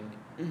doing,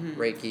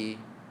 Reiki,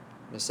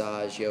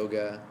 massage,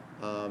 yoga,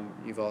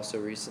 you've also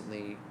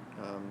recently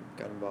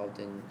got involved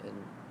in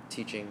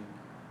teaching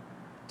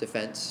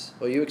defense.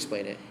 Well, you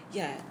explain it.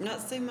 Yeah,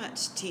 not so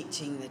much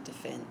teaching the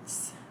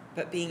defense,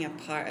 but being a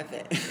part of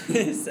it.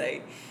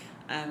 So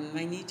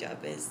my new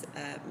job is,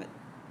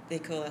 they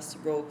call us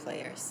role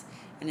players.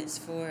 And it's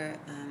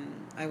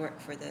I work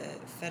for the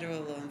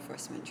Federal Law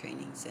Enforcement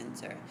Training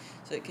Center.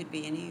 So it could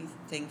be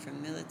anything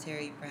from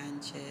military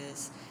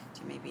branches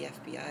to maybe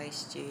FBI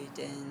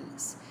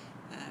students,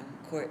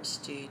 court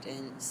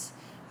students,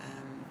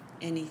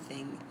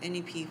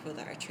 any people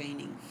that are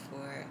training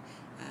for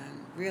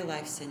real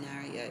life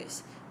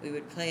scenarios. We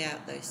would play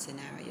out those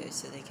scenarios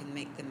so they can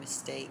make the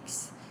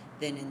mistakes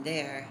then and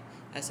there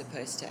as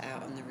opposed to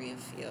out on the real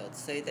field.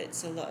 So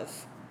that's a lot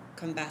of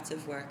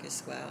combative work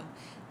as well.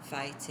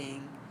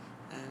 Fighting,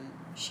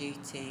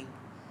 shooting,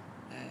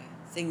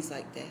 things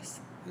like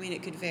this. I mean,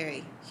 it could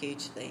vary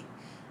hugely.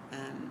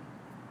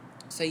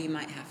 So you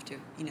might have to,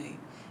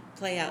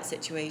 play out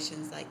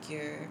situations like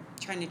you're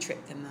trying to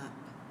trip them up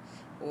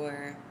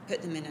or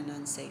put them in an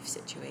unsafe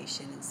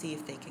situation and see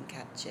if they can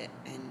catch it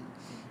and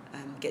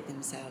get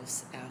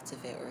themselves out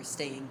of it or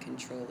stay in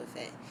control of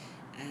it.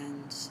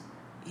 And,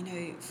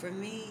 for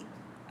me,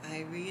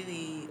 I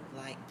really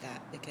like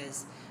that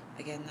because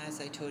again, as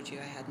I told you,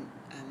 I hadn't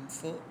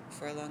fought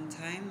for a long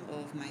time. All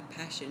of my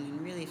passion,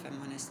 and really, if I'm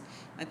honest,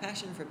 my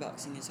passion for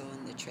boxing is all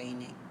in the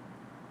training.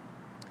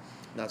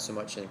 Not so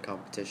much in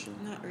competition?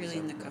 Not really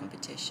in the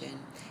competition.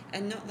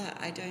 And not that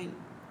I don't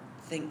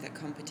think that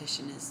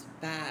competition is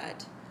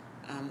bad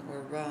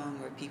or wrong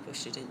or people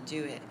shouldn't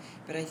do it,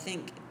 but I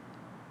think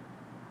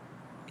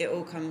it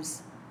all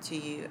comes to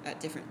you at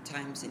different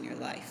times in your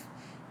life.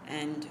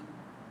 And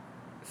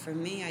for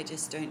me, I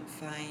just don't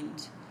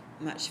find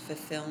much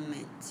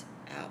fulfillment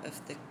out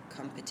of the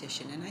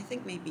competition. And I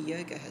think maybe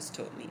yoga has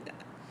taught me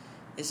that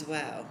as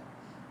well.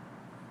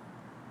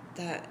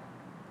 That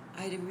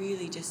I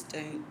really just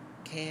don't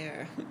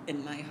care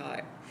in my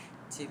heart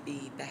to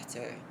be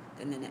better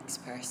than the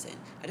next person.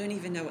 I don't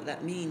even know what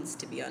that means,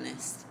 to be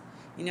honest.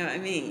 You know what I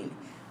mean?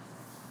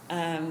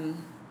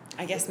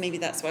 I guess maybe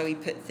that's why we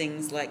put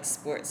things like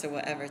sports or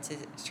whatever to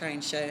try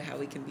and show how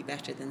we can be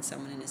better than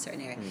someone in a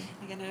certain area.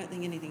 Again, I don't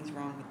think anything's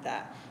wrong with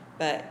that.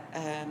 But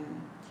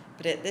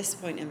at this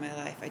point in my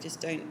life, I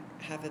just don't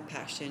have a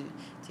passion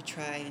to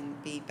try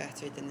and be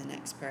better than the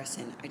next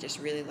person. I just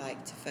really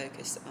like to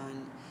focus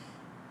on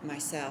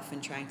myself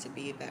and trying to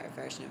be a better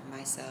version of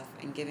myself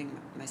and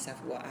giving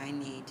myself what I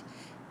need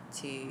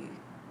to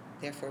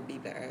therefore be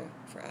better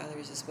for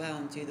others as well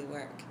and do the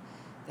work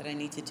that I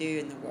need to do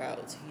in the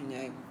world, you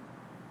know.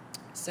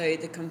 So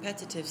the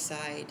competitive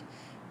side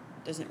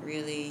doesn't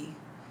really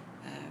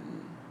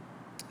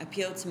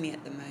appeal to me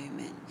at the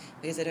moment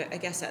because I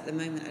guess at the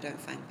moment I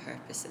don't find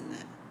purpose in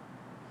that.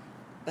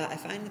 But I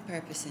find the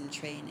purpose in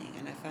training,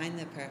 and I find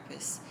the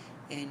purpose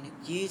in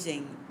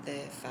using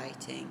the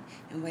fighting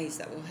in ways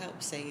that will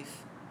help save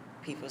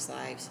people's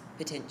lives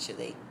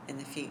potentially in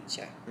the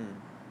future.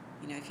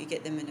 You know, if you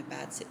get them in a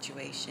bad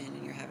situation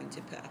and you're having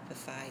to put up a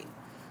fight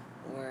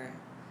or,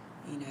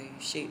 you know,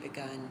 shoot a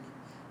gun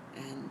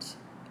and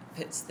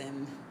puts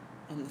them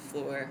on the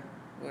floor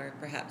or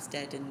perhaps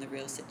dead in the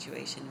real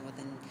situation, well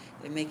then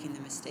they're making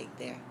the mistake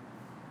there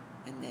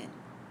and then.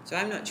 So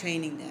I'm not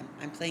training them.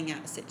 I'm playing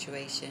out a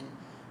situation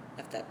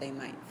that they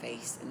might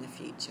face in the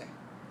future.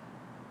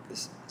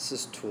 This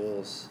is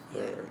tools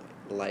for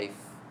life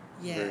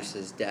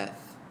versus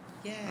death.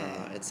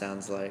 Yeah. It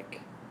sounds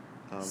like.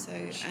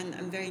 And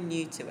I'm very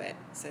new to it,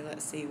 so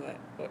let's see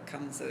what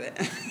comes of it.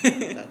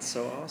 That's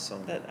so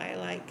awesome. But I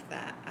like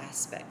that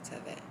aspect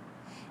of it.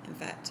 In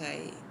fact,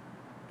 I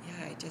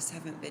just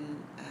haven't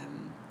been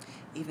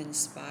even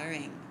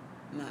sparring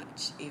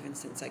much, even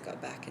since I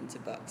got back into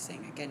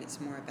boxing. Again,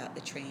 it's more about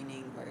the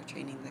training or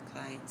training the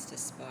clients to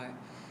spar.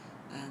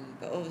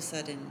 But all of a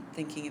sudden,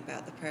 thinking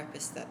about the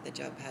purpose that the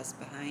job has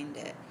behind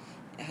it,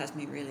 it has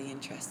me really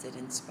interested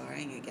in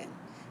sparring again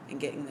and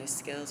getting those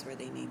skills where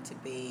they need to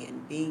be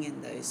and being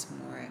in those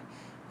more,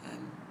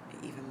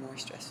 even more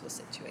stressful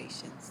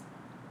situations.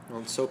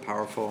 Well, it's so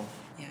powerful.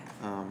 Yeah.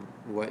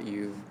 What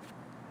you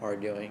are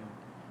doing,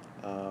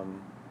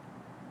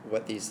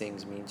 what these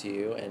things mean to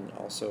you, and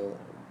also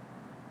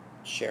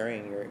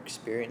sharing your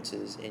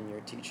experiences in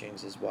your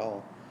teachings as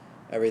well.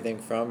 Everything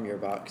from your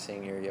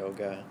boxing, your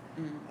yoga,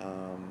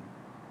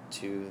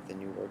 to the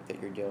new work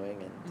that you're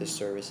doing and the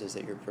services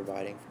that you're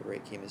providing for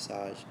Reiki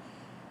massage.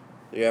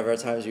 Do you ever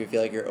have times you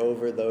feel like you're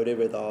overloaded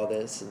with all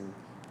this, and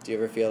do you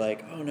ever feel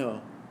like, oh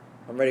no,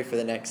 I'm ready for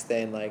the next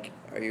thing? Like,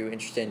 are you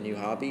interested in new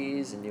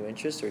hobbies and new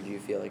interests, or do you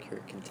feel like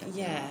you're content?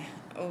 Yeah,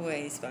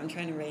 always, but I'm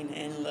trying to rein it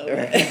in a little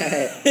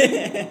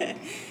bit.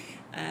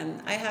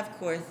 I have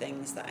core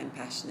things that I'm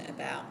passionate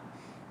about.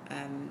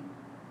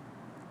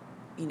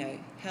 You know,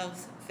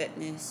 health,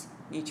 fitness,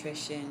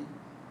 nutrition,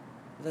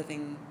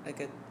 living a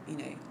good, you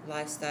know,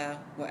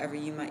 lifestyle, whatever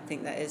you might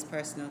think that is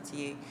personal to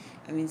you.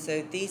 I mean,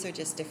 so these are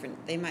just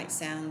different. They might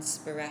sound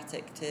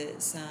sporadic to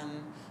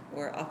some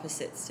or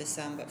opposites to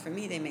some, but for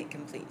me they make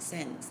complete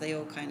sense. They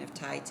all kind of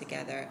tie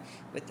together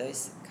with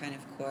those kind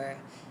of core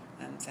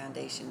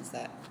foundations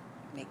that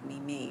make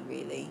me,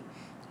 really.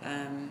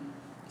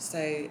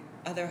 So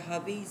other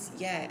hobbies,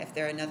 if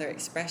they're another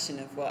expression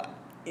of what,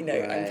 you know,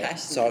 I'm passionate about.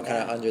 It's all kind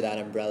of under that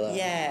umbrella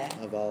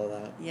of all of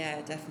that.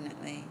 Yeah,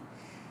 definitely.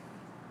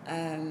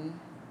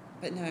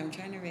 But no, I'm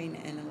trying to rein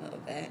it in a little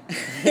bit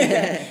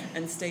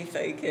and stay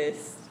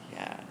focused.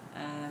 Yeah.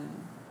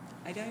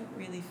 I don't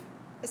really...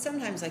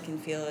 Sometimes I can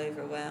feel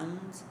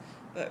overwhelmed,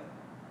 but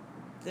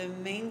the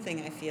main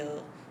thing I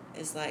feel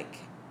is like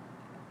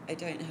I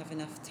don't have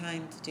enough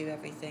time to do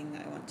everything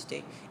that I want to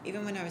do.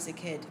 Even when I was a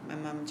kid, my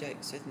mum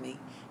jokes with me.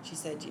 She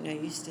said, you know,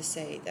 you used to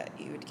say that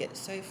you would get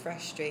so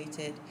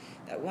frustrated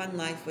that one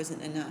life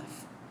wasn't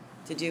enough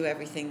to do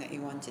everything that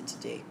you wanted to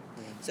do.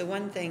 So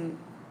one thing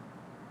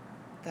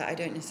that I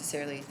don't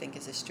necessarily think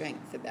is a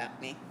strength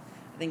about me,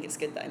 I think it's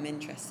good that I'm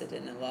interested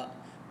in a lot,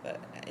 but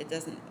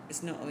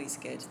it's not always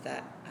good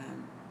that,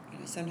 you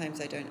know, sometimes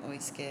I don't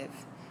always give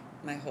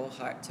my whole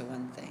heart to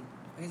one thing,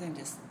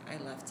 because I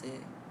love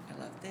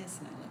this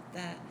and I love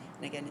that,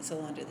 and again, it's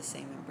all under the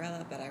same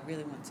umbrella, but I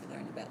really want to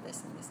learn about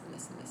this and this and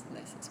this and this and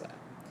this as well.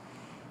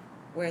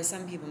 Whereas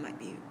some people might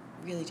be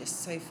really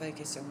just so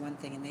focused on one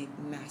thing and they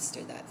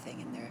master that thing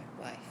in their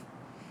life.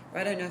 Or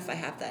I don't know if I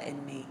have that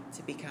in me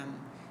to become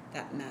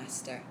that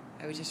master.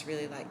 I would just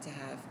really like to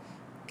have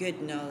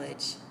good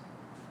knowledge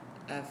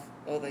of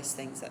all those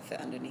things that fit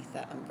underneath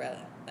that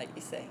umbrella, like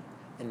you say.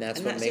 And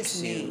that's what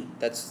makes you.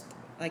 That's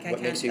like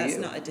what makes you. That's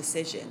not a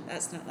decision.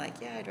 That's not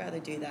like, yeah, I'd rather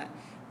do that.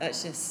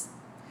 That's just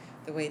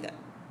the way that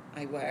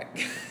I work.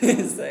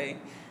 So,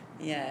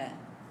 yeah.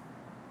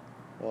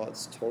 Well,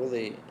 it's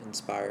totally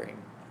inspiring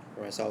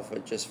for myself,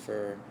 but just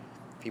for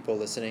people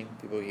listening,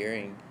 people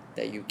hearing,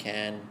 that you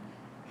can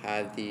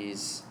have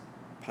these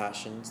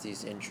passions,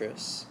 these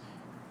interests,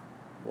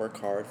 work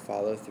hard,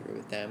 follow through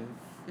with them,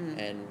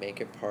 and make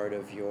it part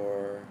of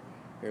your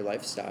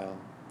lifestyle.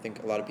 I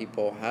think a lot of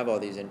people have all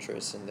these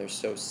interests and they're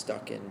so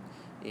stuck in,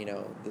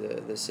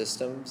 the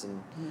systems,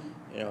 and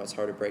it's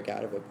hard to break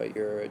out of it. But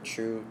you're a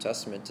true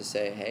testament to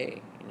say,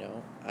 hey,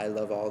 I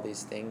love all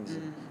these things,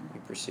 and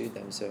you pursued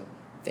them. So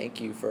thank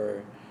you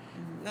for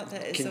not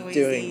that it's always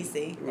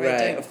easy, or right,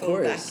 I don't of fall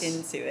course. back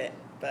into it,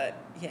 but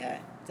yeah,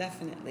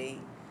 definitely,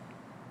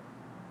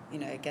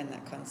 again,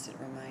 that constant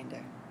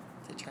reminder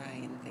to try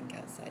and think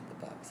outside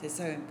the box is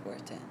so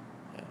important.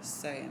 Yeah.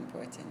 So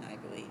important, I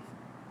believe.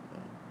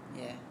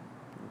 Yeah.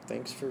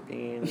 Thanks for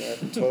being a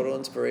total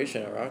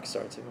inspiration, a rock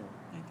star too.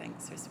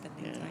 Thanks for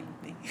spending time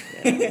with me.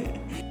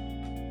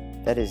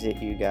 Yeah. That is it,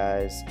 you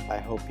guys. I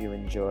hope you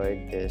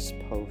enjoyed this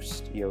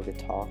post-yoga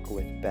talk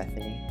with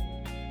Bethany.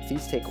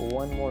 Please take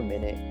one more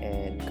minute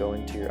and go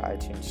into your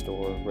iTunes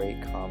store,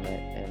 rate,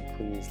 comment, and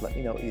please let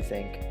me know what you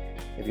think.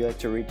 If you'd like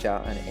to reach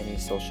out on any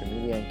social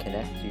media and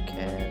connect, you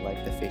can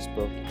like the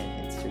Facebook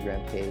and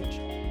Instagram page,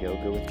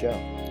 Yoga with Joe.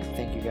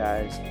 Thank you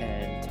guys,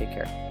 and take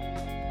care.